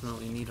they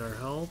definitely need our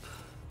help.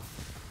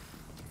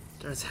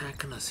 They're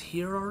attacking us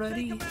here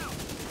already?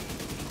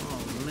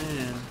 Oh,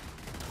 man.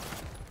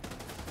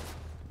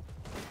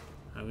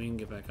 Alright, we can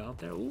get back out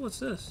there. Ooh, what's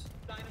this?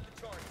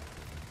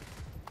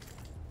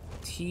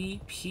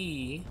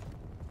 TP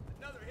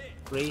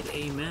Grade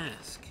A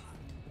mask.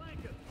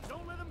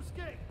 Don't let him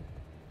escape.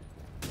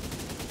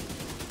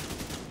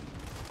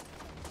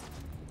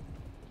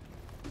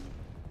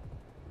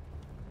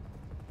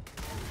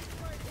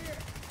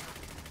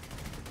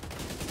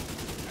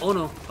 Oh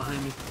no,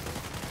 behind me.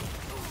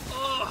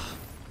 Oh.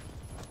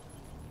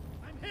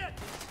 I'm hit.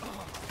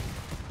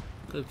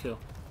 Good kill.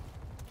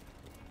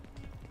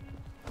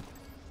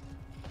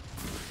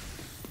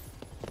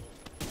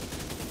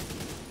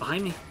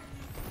 Behind me.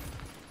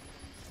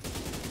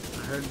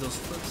 I heard those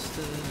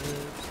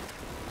footsteps.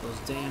 Those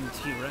damn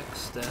T-Rex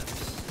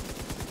steps.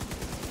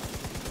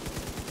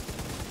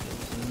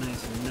 Those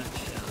nice nut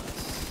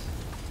shots.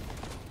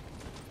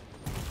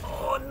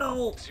 Oh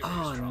no!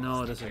 Oh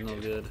no, this is no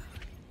good.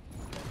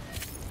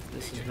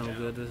 This is no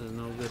good. This is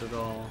no good at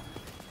all.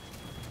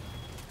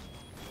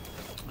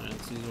 Alright,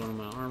 let's use one of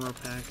my armor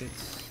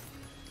packets.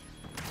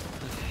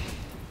 Okay.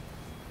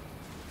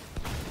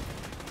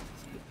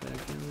 Let's get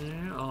back in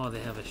there. Oh,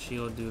 they have a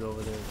shield dude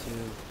over there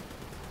too.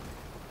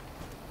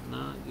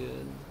 Not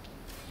good.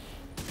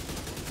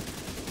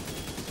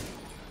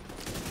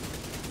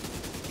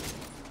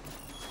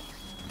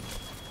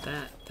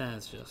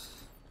 That's just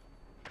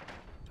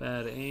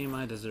bad aim.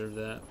 I deserve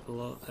that.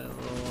 Below that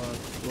little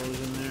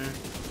explosion there.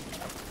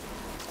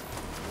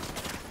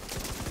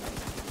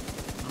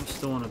 I'm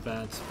still in a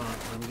bad spot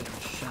because I'm getting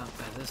shot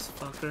by this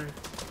fucker.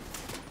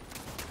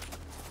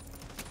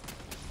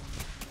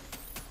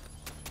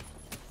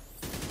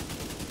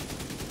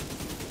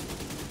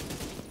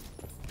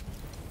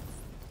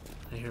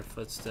 I hear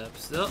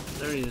footsteps. Oh,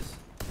 there he is.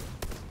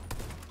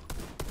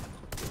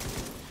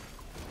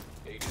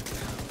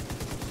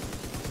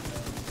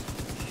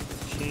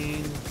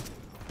 Chain.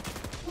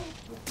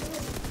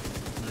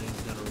 Now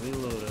he's gotta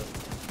reload it.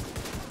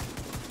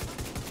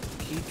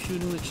 Keep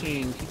shooting the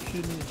chain. Keep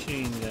shooting the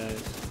chain,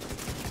 guys.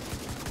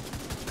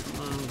 Come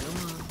on, come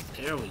on.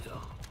 There we go.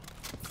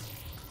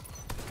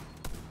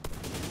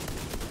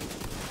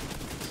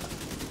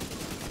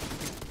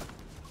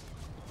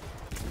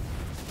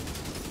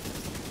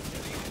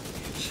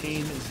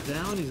 Chain is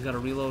down. He's got to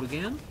reload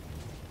again.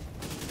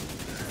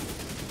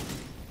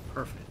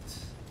 Perfect.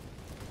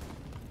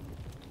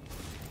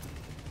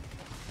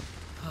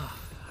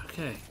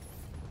 Okay.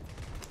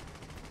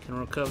 Can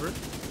recover. What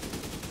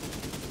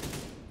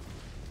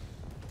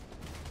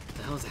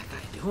the hell is that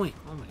guy doing?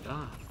 Oh my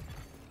god.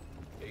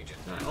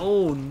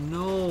 Oh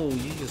no,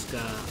 you just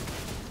got...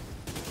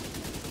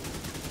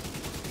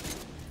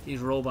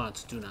 These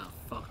robots do not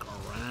fuck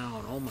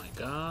around. Oh my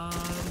god.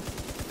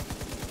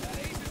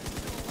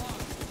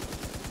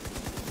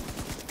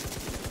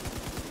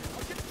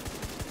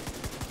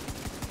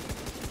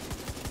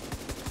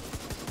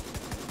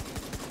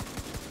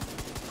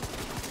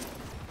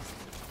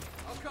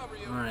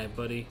 Alright,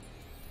 buddy.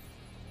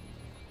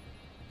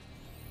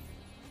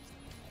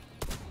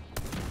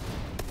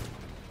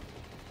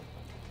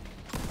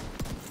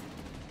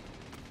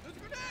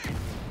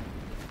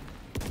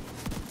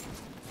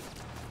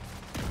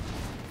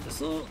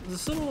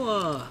 This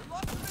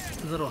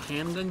little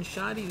handgun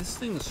shotty, this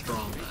thing is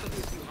strong, guys. There's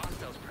a few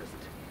hostiles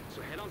present,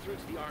 so head on through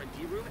to the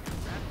R&D room and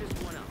wrap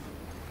this one up.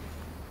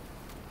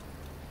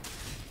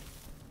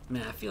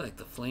 Man, I feel like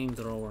the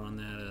flamethrower on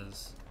that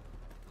is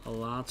a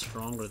lot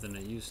stronger than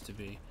it used to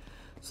be.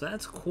 So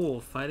that's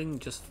cool.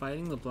 Just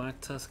fighting the Black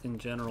Tusk in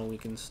general, we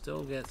can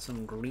still get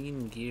some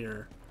green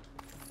gear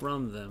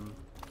from them,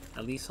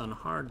 at least on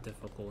hard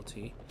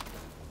difficulty,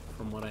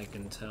 from what I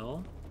can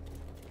tell.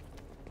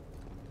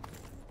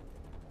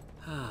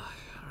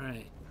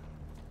 Alright.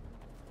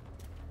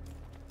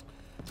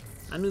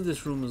 I knew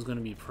this room was gonna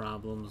be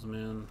problems,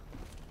 man.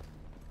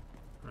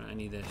 Alright, I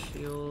need that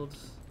shield.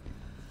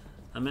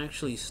 I'm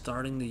actually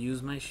starting to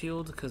use my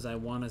shield because I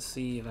want to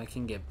see if I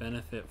can get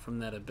benefit from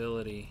that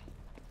ability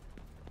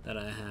that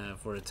I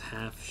have where it's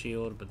half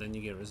shield but then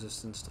you get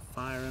resistance to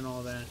fire and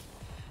all that.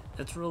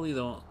 That's really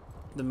the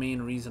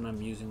main reason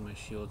I'm using my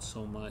shield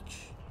so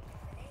much.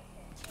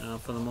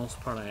 For the most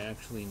part I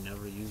actually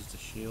never use the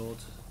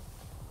shield,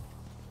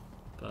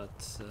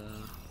 but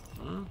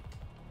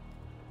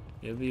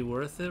it'd be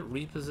worth it.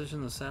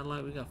 Reposition the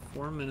satellite. We got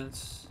 4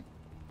 minutes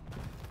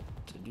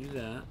to do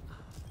that.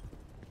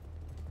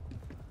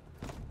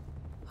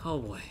 Oh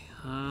boy.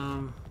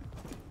 Gotta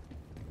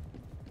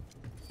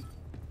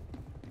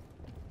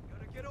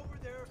get over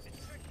there and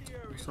check the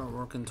area. Start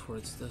working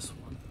towards this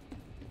one.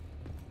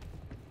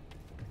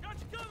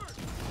 Come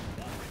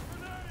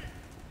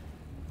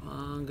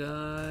on,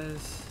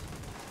 guys.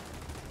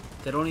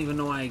 They don't even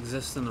know I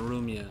exist in the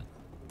room yet.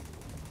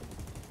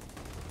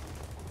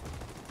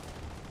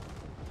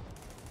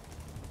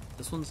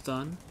 This one's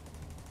done.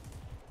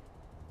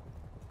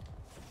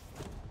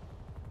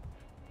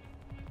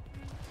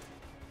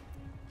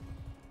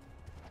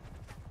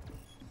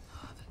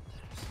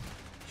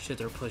 Shit,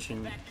 they're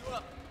pushing me.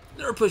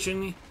 They're pushing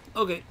me.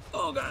 Okay.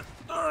 Oh god.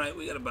 Alright,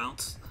 we gotta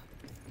bounce.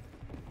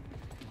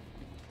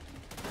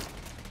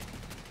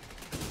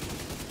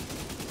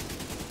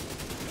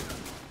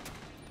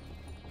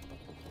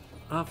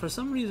 For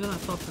some reason I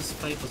thought this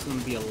fight was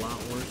gonna be a lot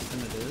worse than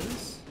it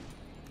is.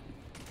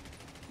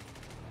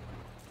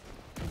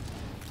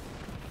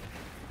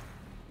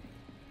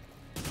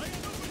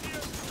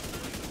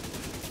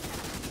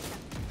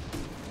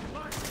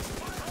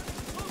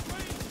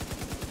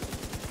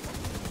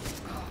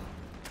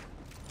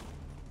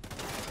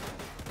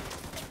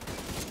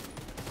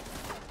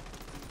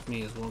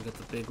 May as well get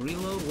the big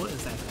reload. What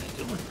is that guy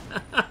doing?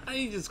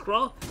 He just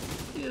crawled.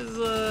 He is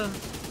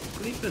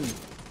creeping.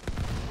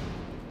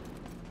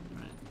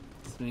 Alright,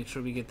 let's make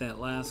sure we get that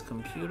last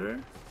computer.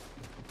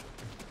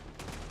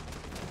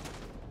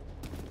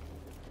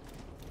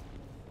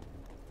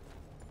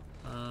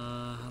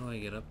 How do I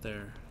get up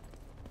there?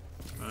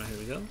 Alright, here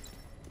we go.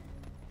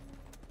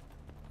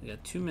 We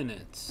got 2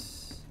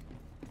 minutes.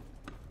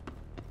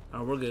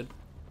 Oh, we're good.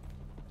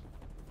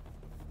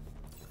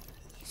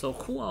 So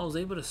cool, I was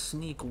able to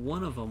sneak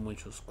one of them,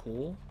 which was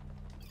cool.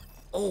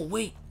 Oh,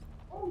 wait.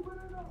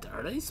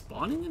 Are they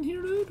spawning in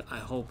here, dude? I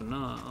hope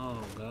not.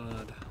 Oh,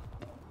 God.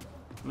 I'm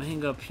gonna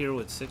hang up here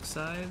with 6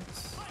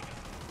 sides. Let's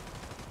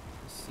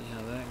see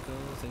how that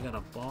goes. They got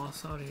a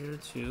boss out here,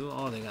 too.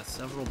 Oh, they got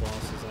several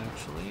bosses,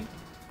 actually.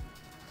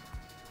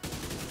 I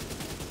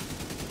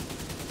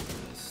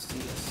see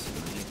a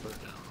sniper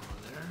down over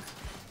there.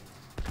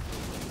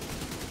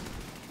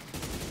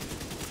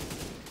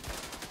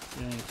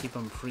 You're gonna keep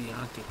them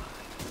preoccupied.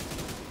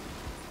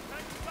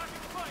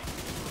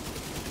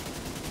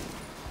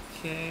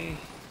 Okay.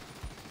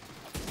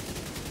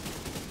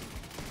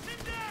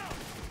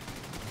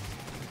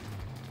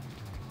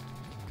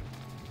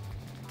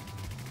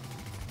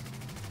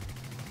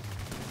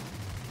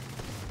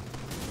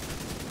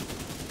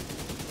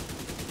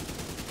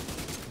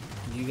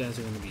 You guys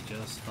are gonna be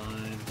just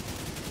fine.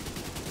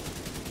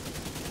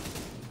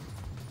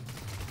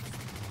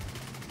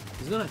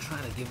 He's gonna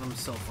try to give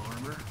himself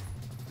armor.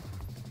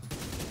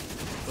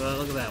 But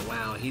look at that,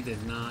 wow, he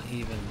didn't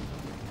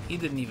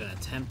even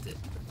attempt it.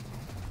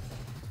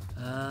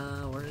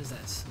 Where is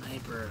that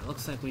sniper? It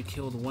looks like we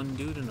killed one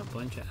dude and a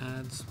bunch of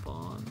ads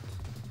spawned.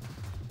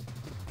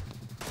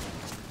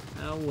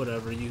 Oh,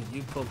 whatever, you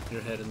poked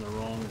your head in the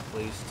wrong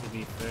place, to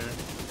be fair.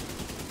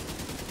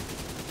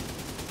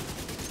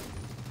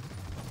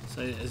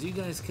 So as you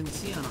guys can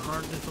see on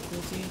hard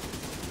difficulty,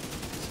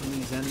 some of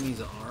these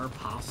enemies are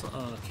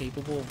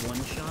capable of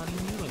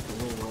one-shotting you, like the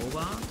little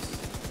robots.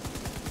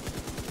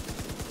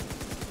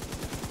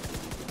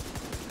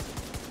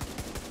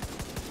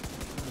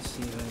 Let's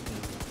see if I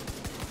can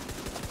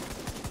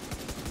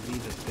be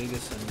the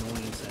biggest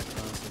annoyance I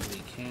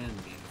possibly can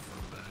be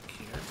from back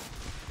here.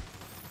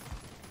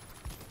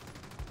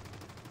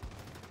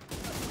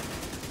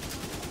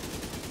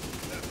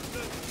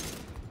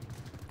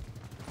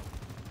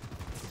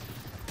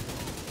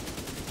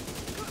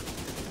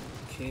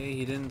 Okay,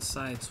 he didn't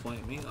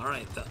sideswipe me.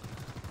 Alright,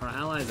 our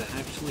allies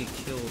actually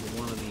killed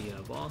one of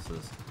the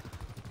bosses.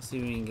 Let's see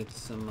if we can get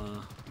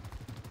some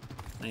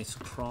nice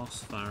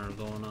crossfire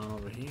going on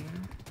over here.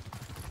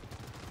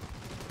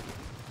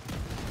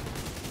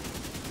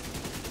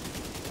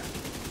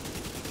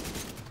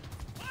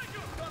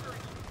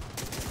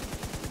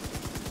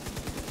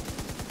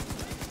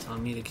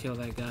 Telling me to kill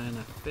that guy and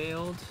I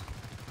failed.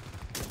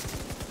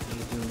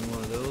 He's doing more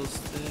of those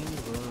things,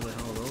 whatever the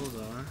hell those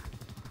are.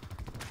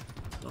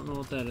 Don't know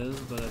what that is,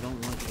 but I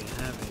don't want you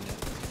having it.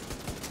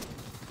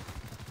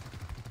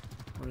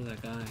 Where's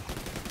that guy?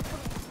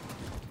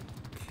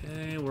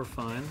 Okay, we're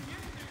fine.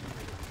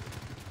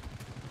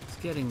 It's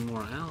getting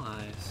more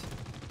allies.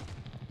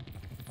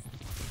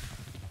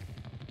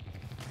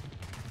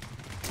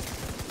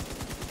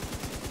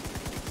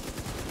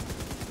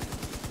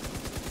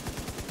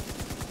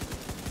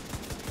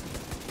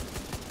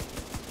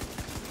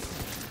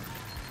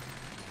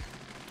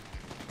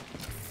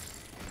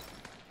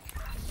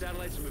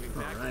 Satellites are moving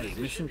back. Alright,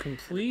 mission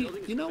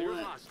complete. You know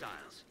what?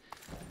 Hostiles.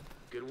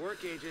 Good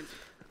work, Agent.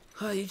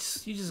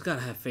 You just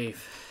gotta have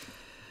faith.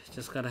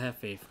 Just gotta have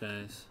faith,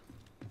 guys.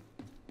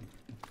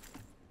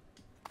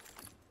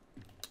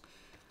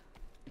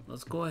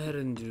 Let's go ahead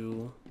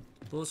and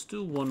let's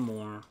do one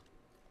more.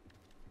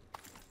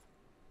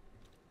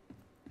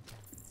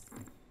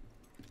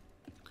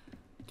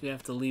 Do you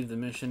have to leave the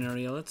mission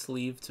area? Let's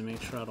leave to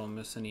make sure I don't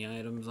miss any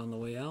items on the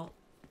way out.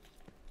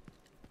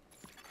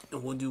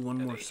 And we'll do one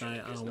more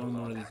one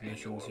more of these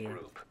missions here.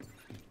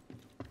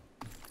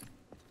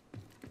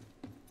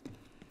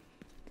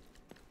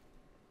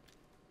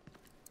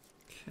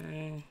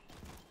 Okay.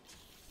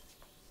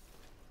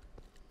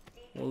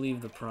 We'll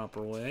leave the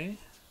proper way.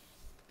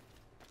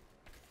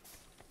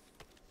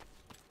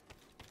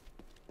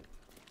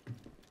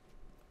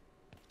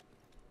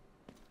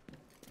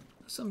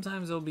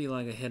 Sometimes there'll be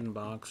like a hidden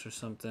box or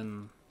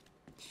something.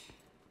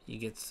 You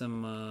get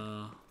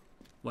some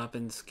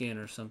weapon skin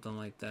or something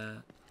like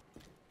that.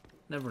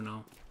 Never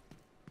know.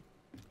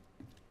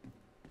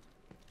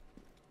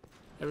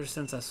 Ever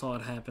since I saw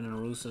it happen in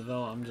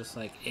Roosevelt, I'm just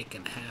like, it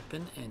can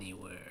happen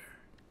anywhere.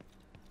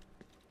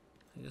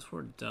 I guess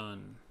we're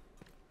done.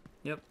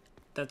 Yep,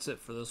 that's it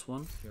for this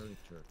one.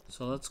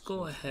 So let's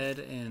go ahead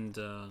and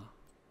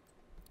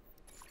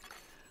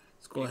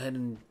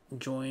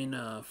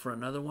join for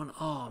another one.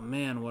 Oh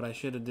man, what I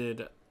should have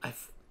did,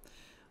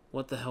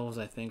 what the hell was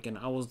I thinking?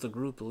 I was the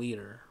group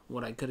leader.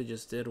 What I could have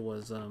just did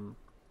was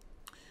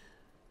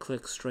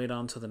click straight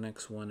on to the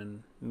next one,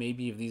 and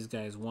maybe if these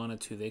guys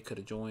wanted to, they could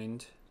have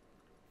joined.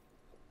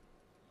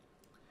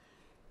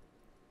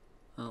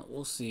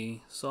 We'll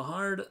see. So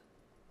hard,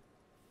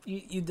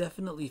 you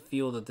definitely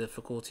feel the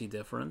difficulty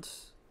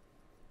difference,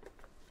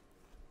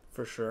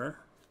 for sure.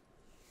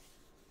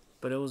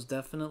 But it was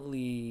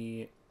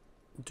definitely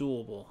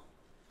doable,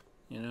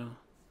 you know?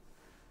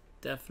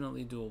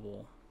 Definitely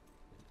doable.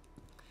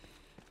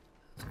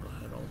 Let's go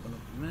ahead and open up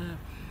the map.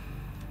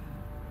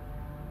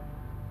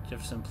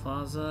 Jefferson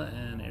Plaza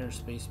and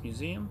Airspace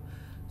Museum.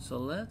 So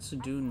let's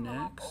do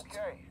next.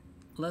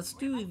 Let's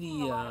do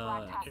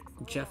the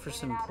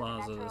Jefferson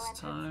Plaza this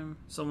time.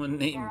 Someone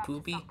named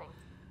Poopy.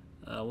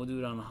 We'll do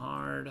it on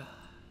hard.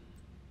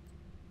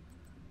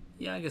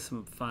 Yeah, I guess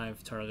some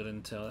 5 target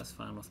intel. That's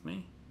fine with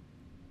me.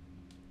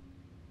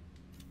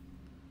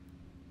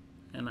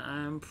 And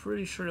I'm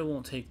pretty sure it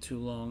won't take too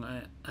long.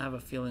 I have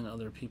a feeling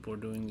other people are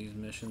doing these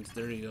missions.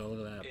 There you go.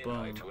 Look at that.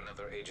 Boom. To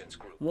another agent's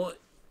group. Well,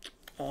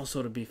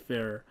 also to be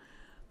fair,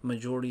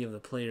 majority of the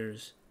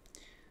players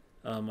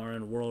are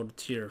in World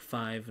Tier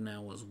 5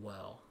 now as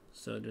well.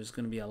 So there's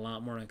going to be a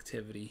lot more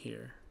activity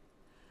here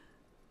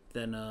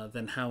than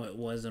how it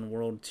was in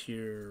World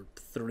Tier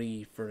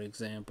 3, for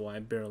example. I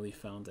barely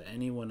found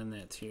anyone in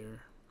that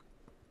tier.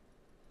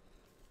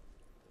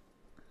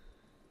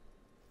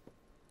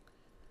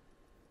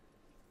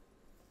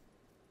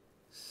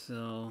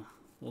 So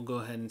we'll go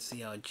ahead and see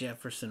how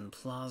Jefferson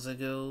Plaza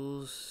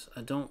goes.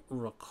 I don't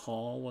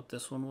recall what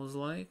this one was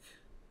like,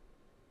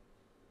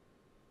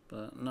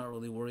 but I'm not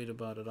really worried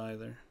about it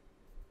either.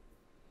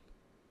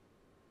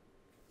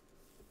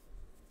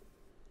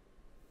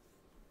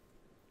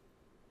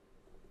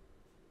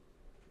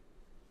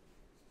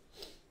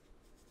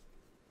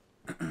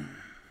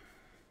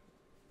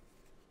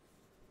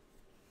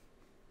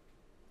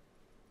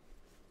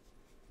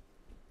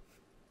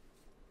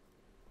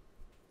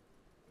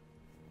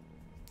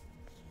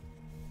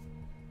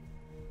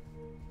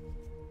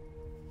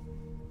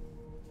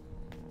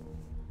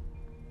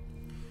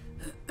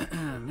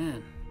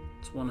 Man,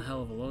 it's one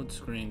hell of a load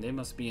screen. They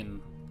must be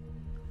in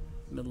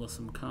the middle of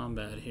some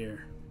combat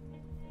here.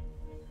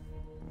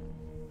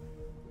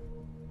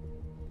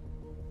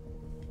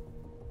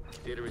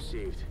 Data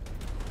received.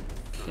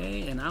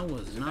 Okay, and I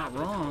was not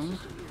wrong.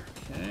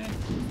 Okay, Right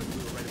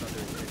about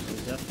their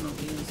intentions. we're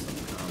definitely in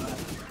some combat.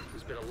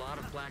 There's been a lot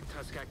of Black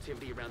Tusk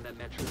activity around that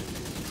metro.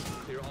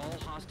 Clear all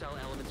hostile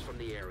elements from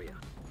the area.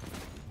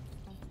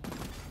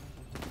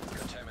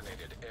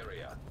 Contaminated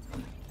area.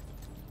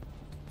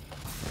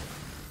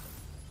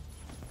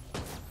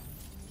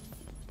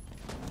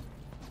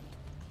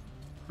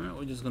 Alright,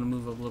 we're just gonna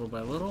move up little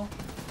by little.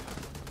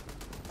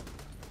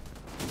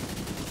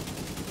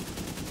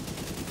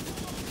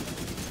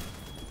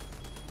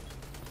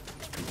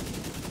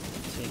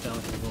 Take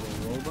out the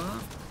little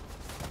robot.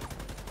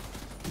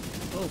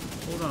 Oh,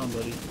 hold on,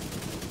 buddy.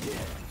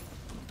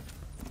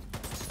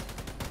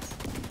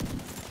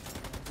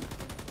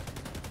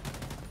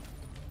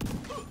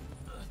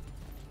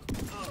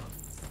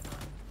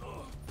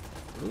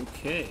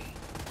 Okay.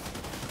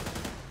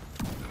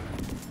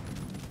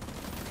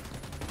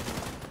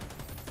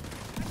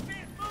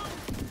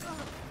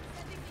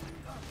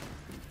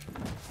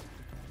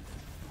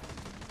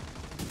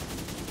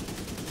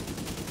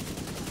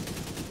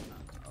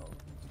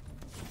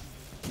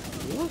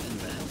 What in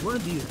the hell? Where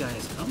did these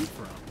guys come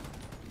from?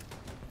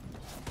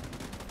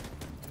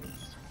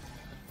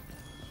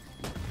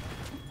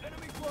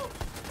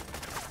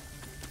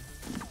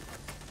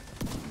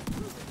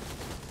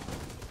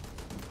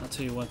 I'll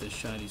tell you what, this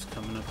shotty's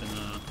coming up in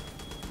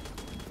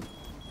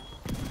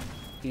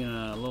being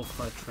a little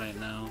clutch right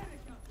now.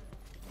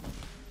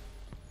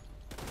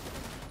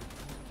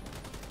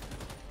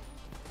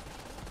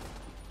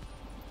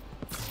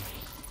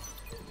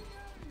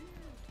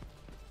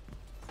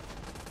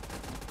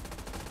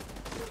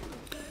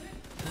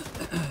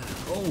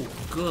 Oh,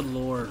 good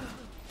lord.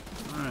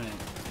 Alright.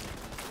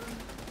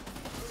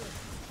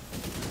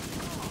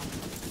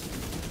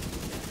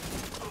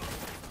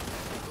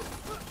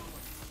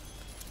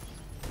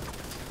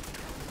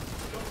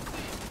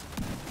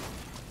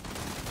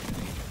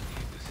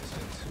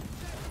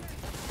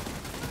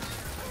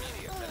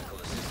 Immediate medical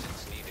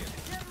assistance needed.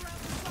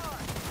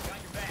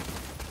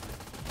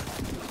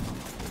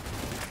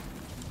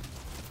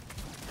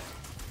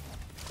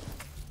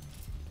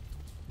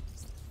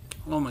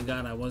 Oh my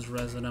god, I was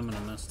resin him and I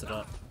messed it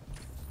up.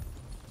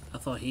 I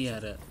thought he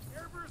had it.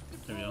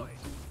 There we go.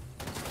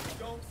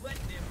 Don't let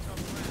them come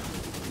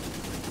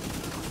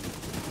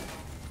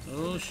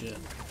around. Oh shit.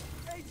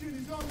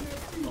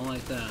 Don't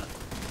like that.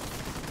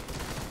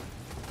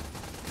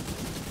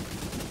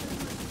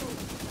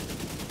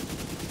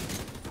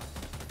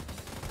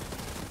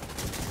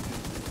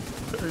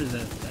 Where is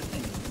that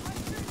thing?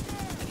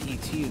 That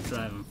ET is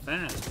driving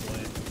fast,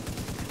 boy.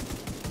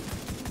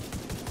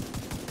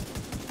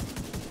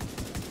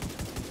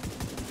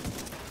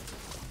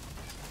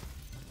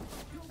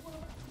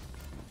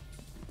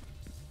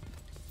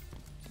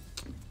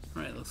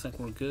 Alright, looks like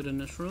we're good in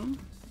this room.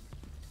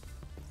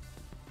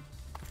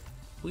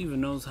 Who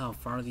even knows how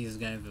far these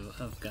guys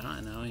have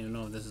gotten? I don't even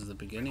know if this is the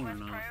beginning or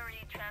not.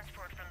 Priority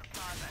transport from the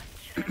plaza.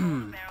 Should have all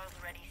the barrels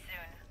ready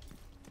soon.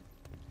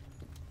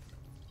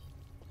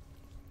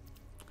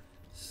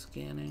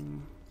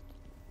 Scanning.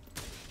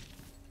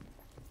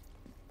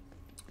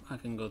 I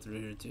can go through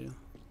here too.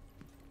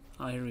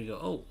 Oh, here we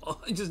go. Oh,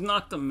 I just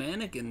knocked the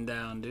mannequin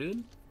down,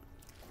 dude.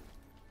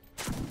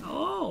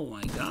 Oh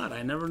my god,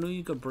 I never knew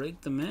you could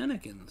break the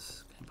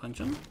mannequins. Can I punch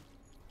them?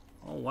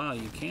 Oh wow,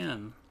 you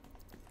can.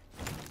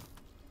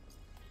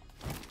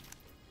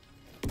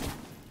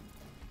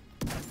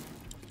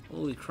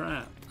 Holy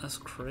crap, that's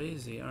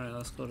crazy. Alright,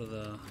 let's go to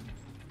the...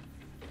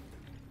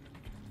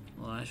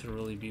 Well, I should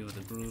really be with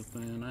the group,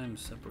 man. I'm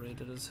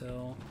separated as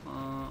hell.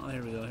 Oh,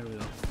 here we go, here we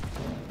go.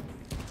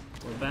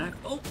 We're back.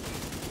 Oh!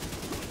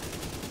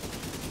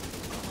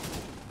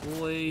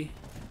 Boy.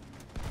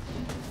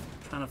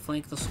 Trying to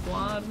flank the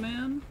squad,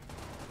 man.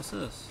 What's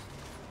this?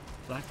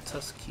 Black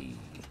Tusk key.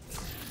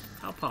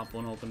 I'll pop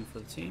one open for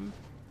the team.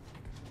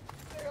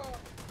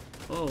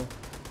 Oh.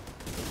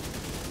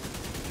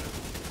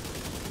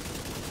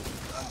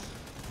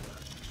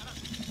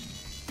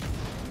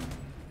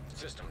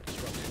 System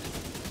disrupted.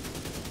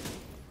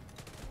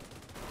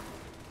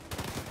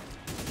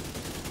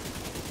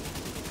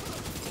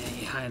 Dang,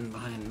 you hiding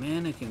behind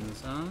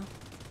mannequins, huh?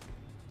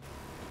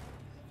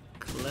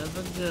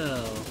 Clever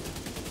girl.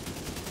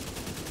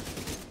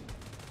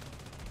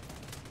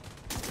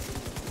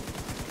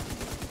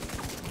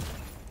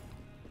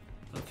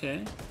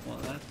 Okay, well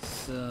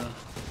that's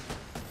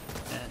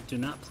do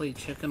not play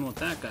chicken with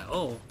that guy.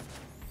 Oh.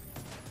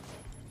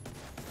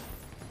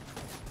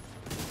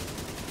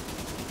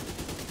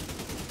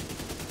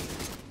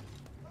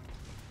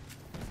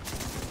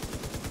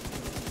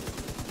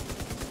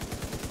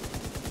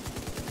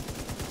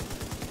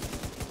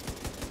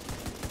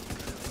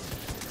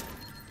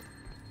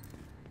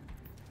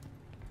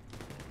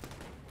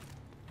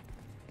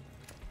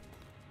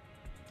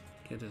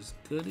 Get his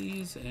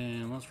goodies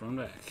and let's run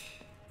back.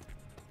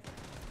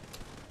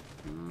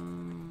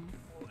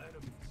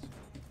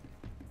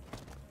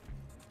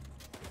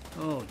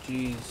 Oh,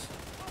 jeez.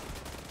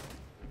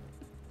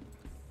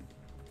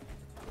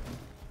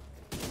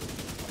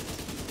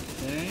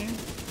 Okay.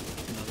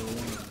 Another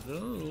one of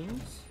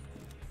those.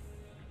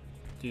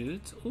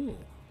 Dudes. Ooh.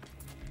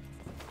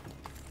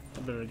 I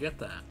better get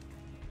that.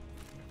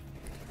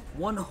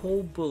 One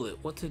whole bullet.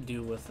 What to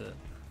do with it?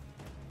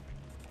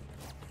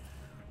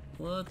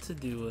 What to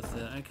do with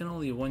it? I can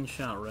only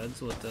one-shot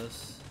reds with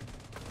this.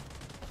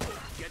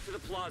 Get to the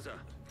plaza.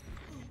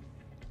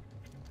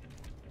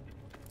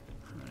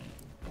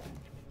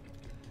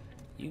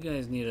 You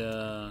guys need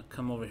to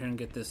come over here and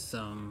get this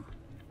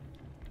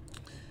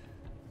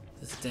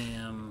this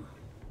damn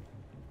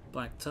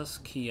Black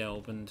Tusk key I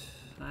opened.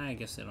 I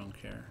guess I don't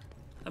care.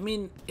 I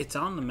mean, it's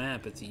on the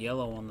map. It's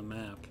yellow on the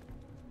map.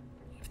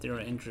 If they're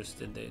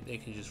interested, they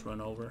can just run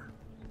over.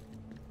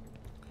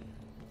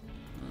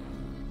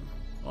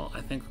 Well, I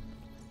think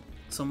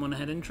someone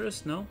had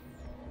interest. No?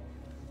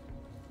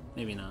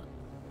 Maybe not.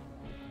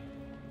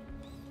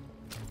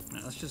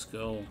 Right, let's just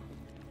go.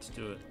 Let's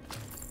do it.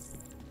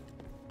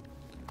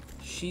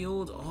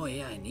 Shield. Oh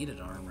yeah, I needed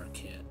armor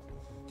kit.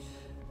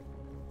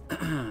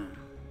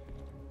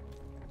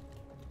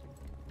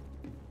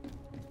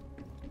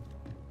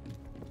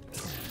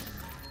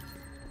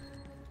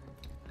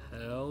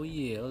 Hell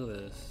yeah, look at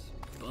this.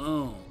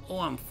 Boom. Oh,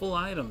 I'm full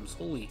items.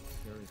 Holy.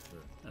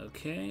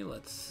 Okay,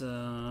 let's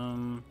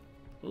ooh,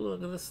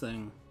 look at this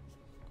thing.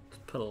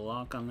 Let's put a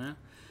lock on that.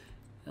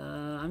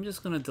 I'm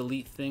just gonna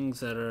delete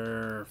things that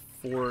are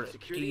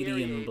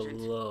 480 and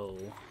below.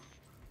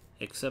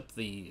 Except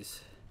these.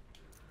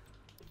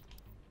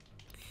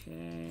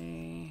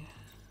 Okay.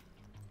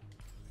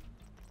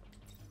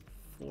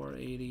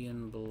 480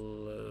 and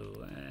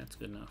below. That's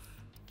good enough.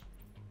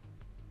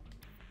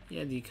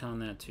 Yeah, decon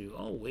that too.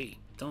 Oh wait,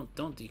 don't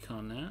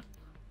decon that.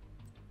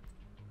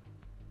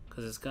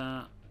 Cause it's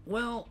got,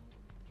 well,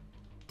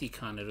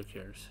 decon it, who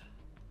cares?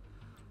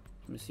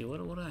 Let me see, what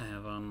do I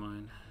have on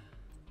mine?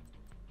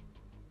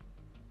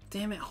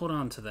 Damn it, hold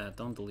on to that.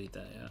 Don't delete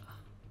that yet.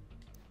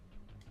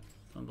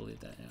 Don't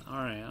delete that yet.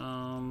 Alright,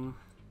 I'm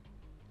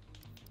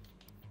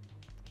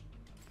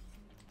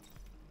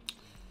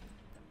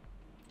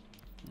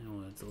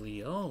gonna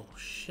delete. Oh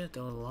shit,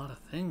 there was a lot of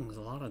things,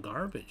 a lot of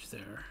garbage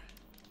there.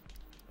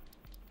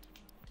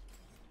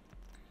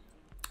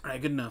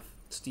 Alright, good enough.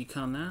 Let's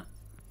decon that.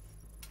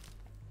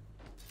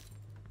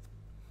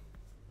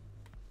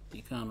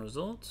 Decon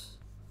results.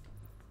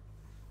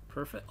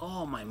 Perfect.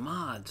 Oh, my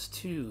mods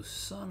too.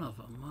 Son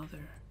of a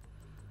mother.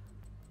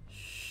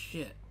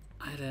 Shit.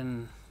 I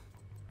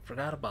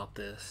forgot about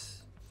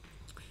this.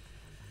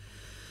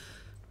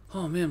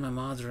 Oh man, my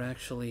mods are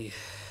actually...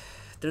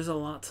 There's a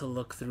lot to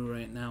look through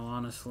right now,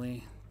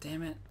 honestly.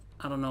 Damn it.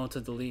 I don't know what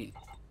to delete.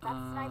 That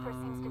sniper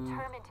seems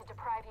determined to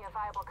deprive you of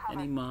viable cover.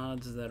 Any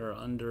mods that are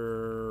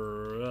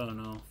under, I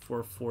don't know,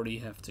 440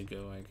 have to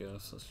go, I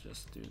guess. Let's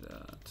just do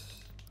that.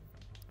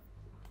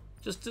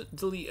 Just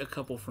delete a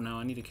couple for now.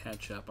 I need to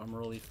catch up. I'm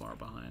really far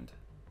behind.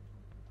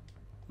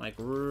 Like,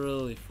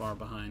 really far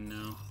behind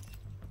now.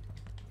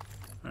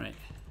 Alright.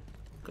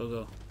 Go,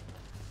 go.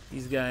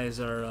 These guys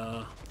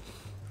are,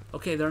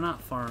 okay, they're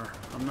not far.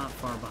 I'm not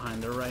far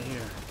behind. They're right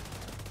here.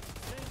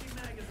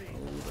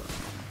 Hold on.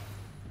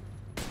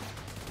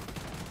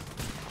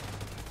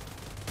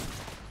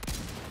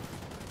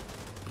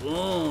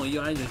 Boom!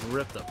 Yeah, I just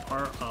ripped a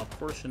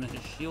portion of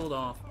his shield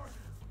off.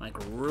 Like,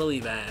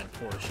 really bad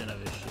portion of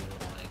his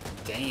shield. Like,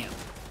 damn.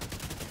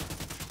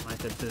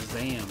 Like a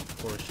Dazam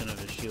portion of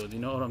his shield. You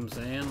know what I'm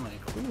saying?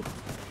 Like, whew.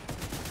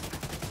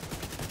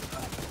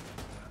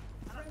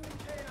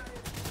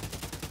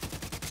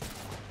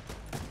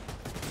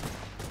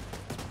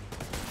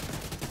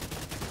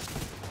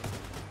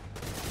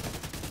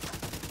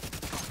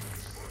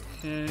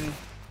 Okay.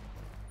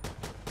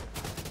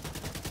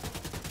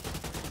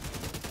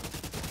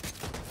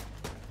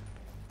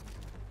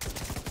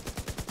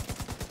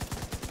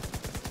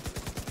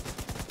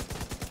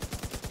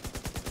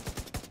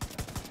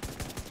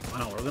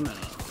 Wow, we're gonna...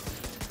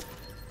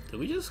 Did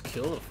we just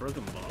kill a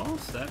friggin'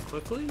 boss that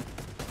quickly?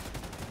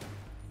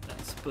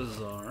 That's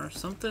bizarre.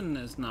 Something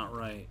is not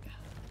right.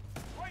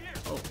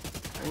 Oh,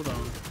 hold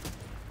on.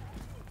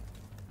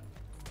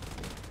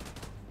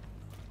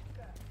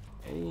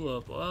 Hold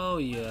up. Oh,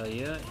 yeah,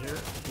 yeah.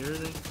 Here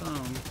they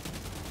come.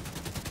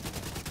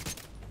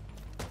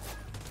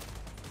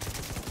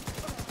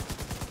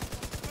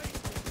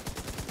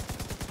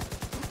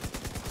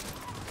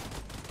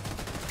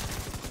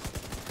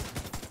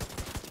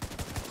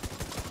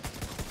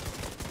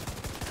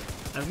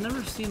 I've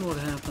never seen what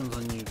happens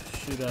when you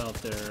shoot out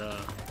their,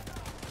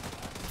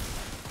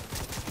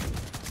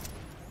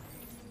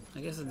 I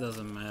guess it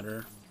doesn't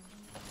matter.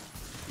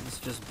 It's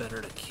just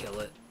better to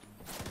kill it.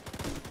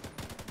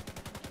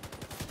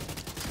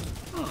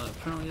 Oh,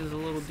 apparently there's a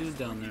little dude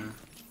down there.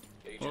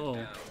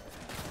 Whoa.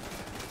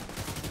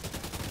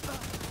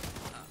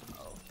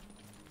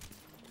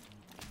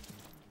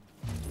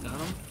 Got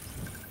him?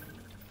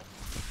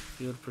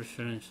 Field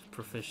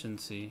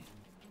proficiency.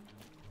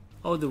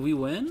 Oh, did we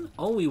win?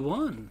 Oh, we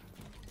won.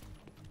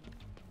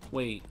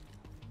 Wait.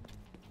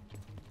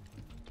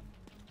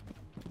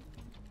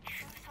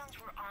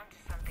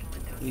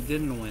 We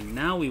didn't win.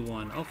 Now we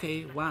won.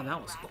 Okay, wow,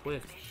 that was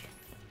quick.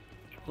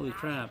 Holy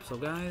crap. So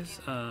guys,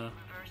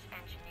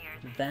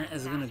 that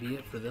is going to be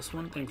it for this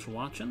one. Thanks for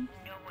watching.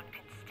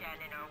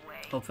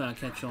 Hopefully I'll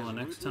catch you all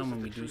next time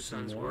when we do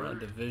some more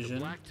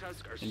Division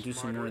and do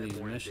some more of these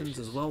missions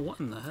as well.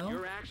 What in the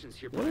hell?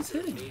 What is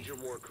hitting me?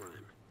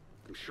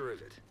 I'm sure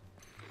of it.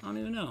 I don't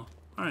even know.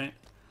 Alright.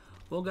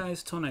 Well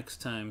guys, till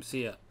next time.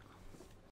 See ya.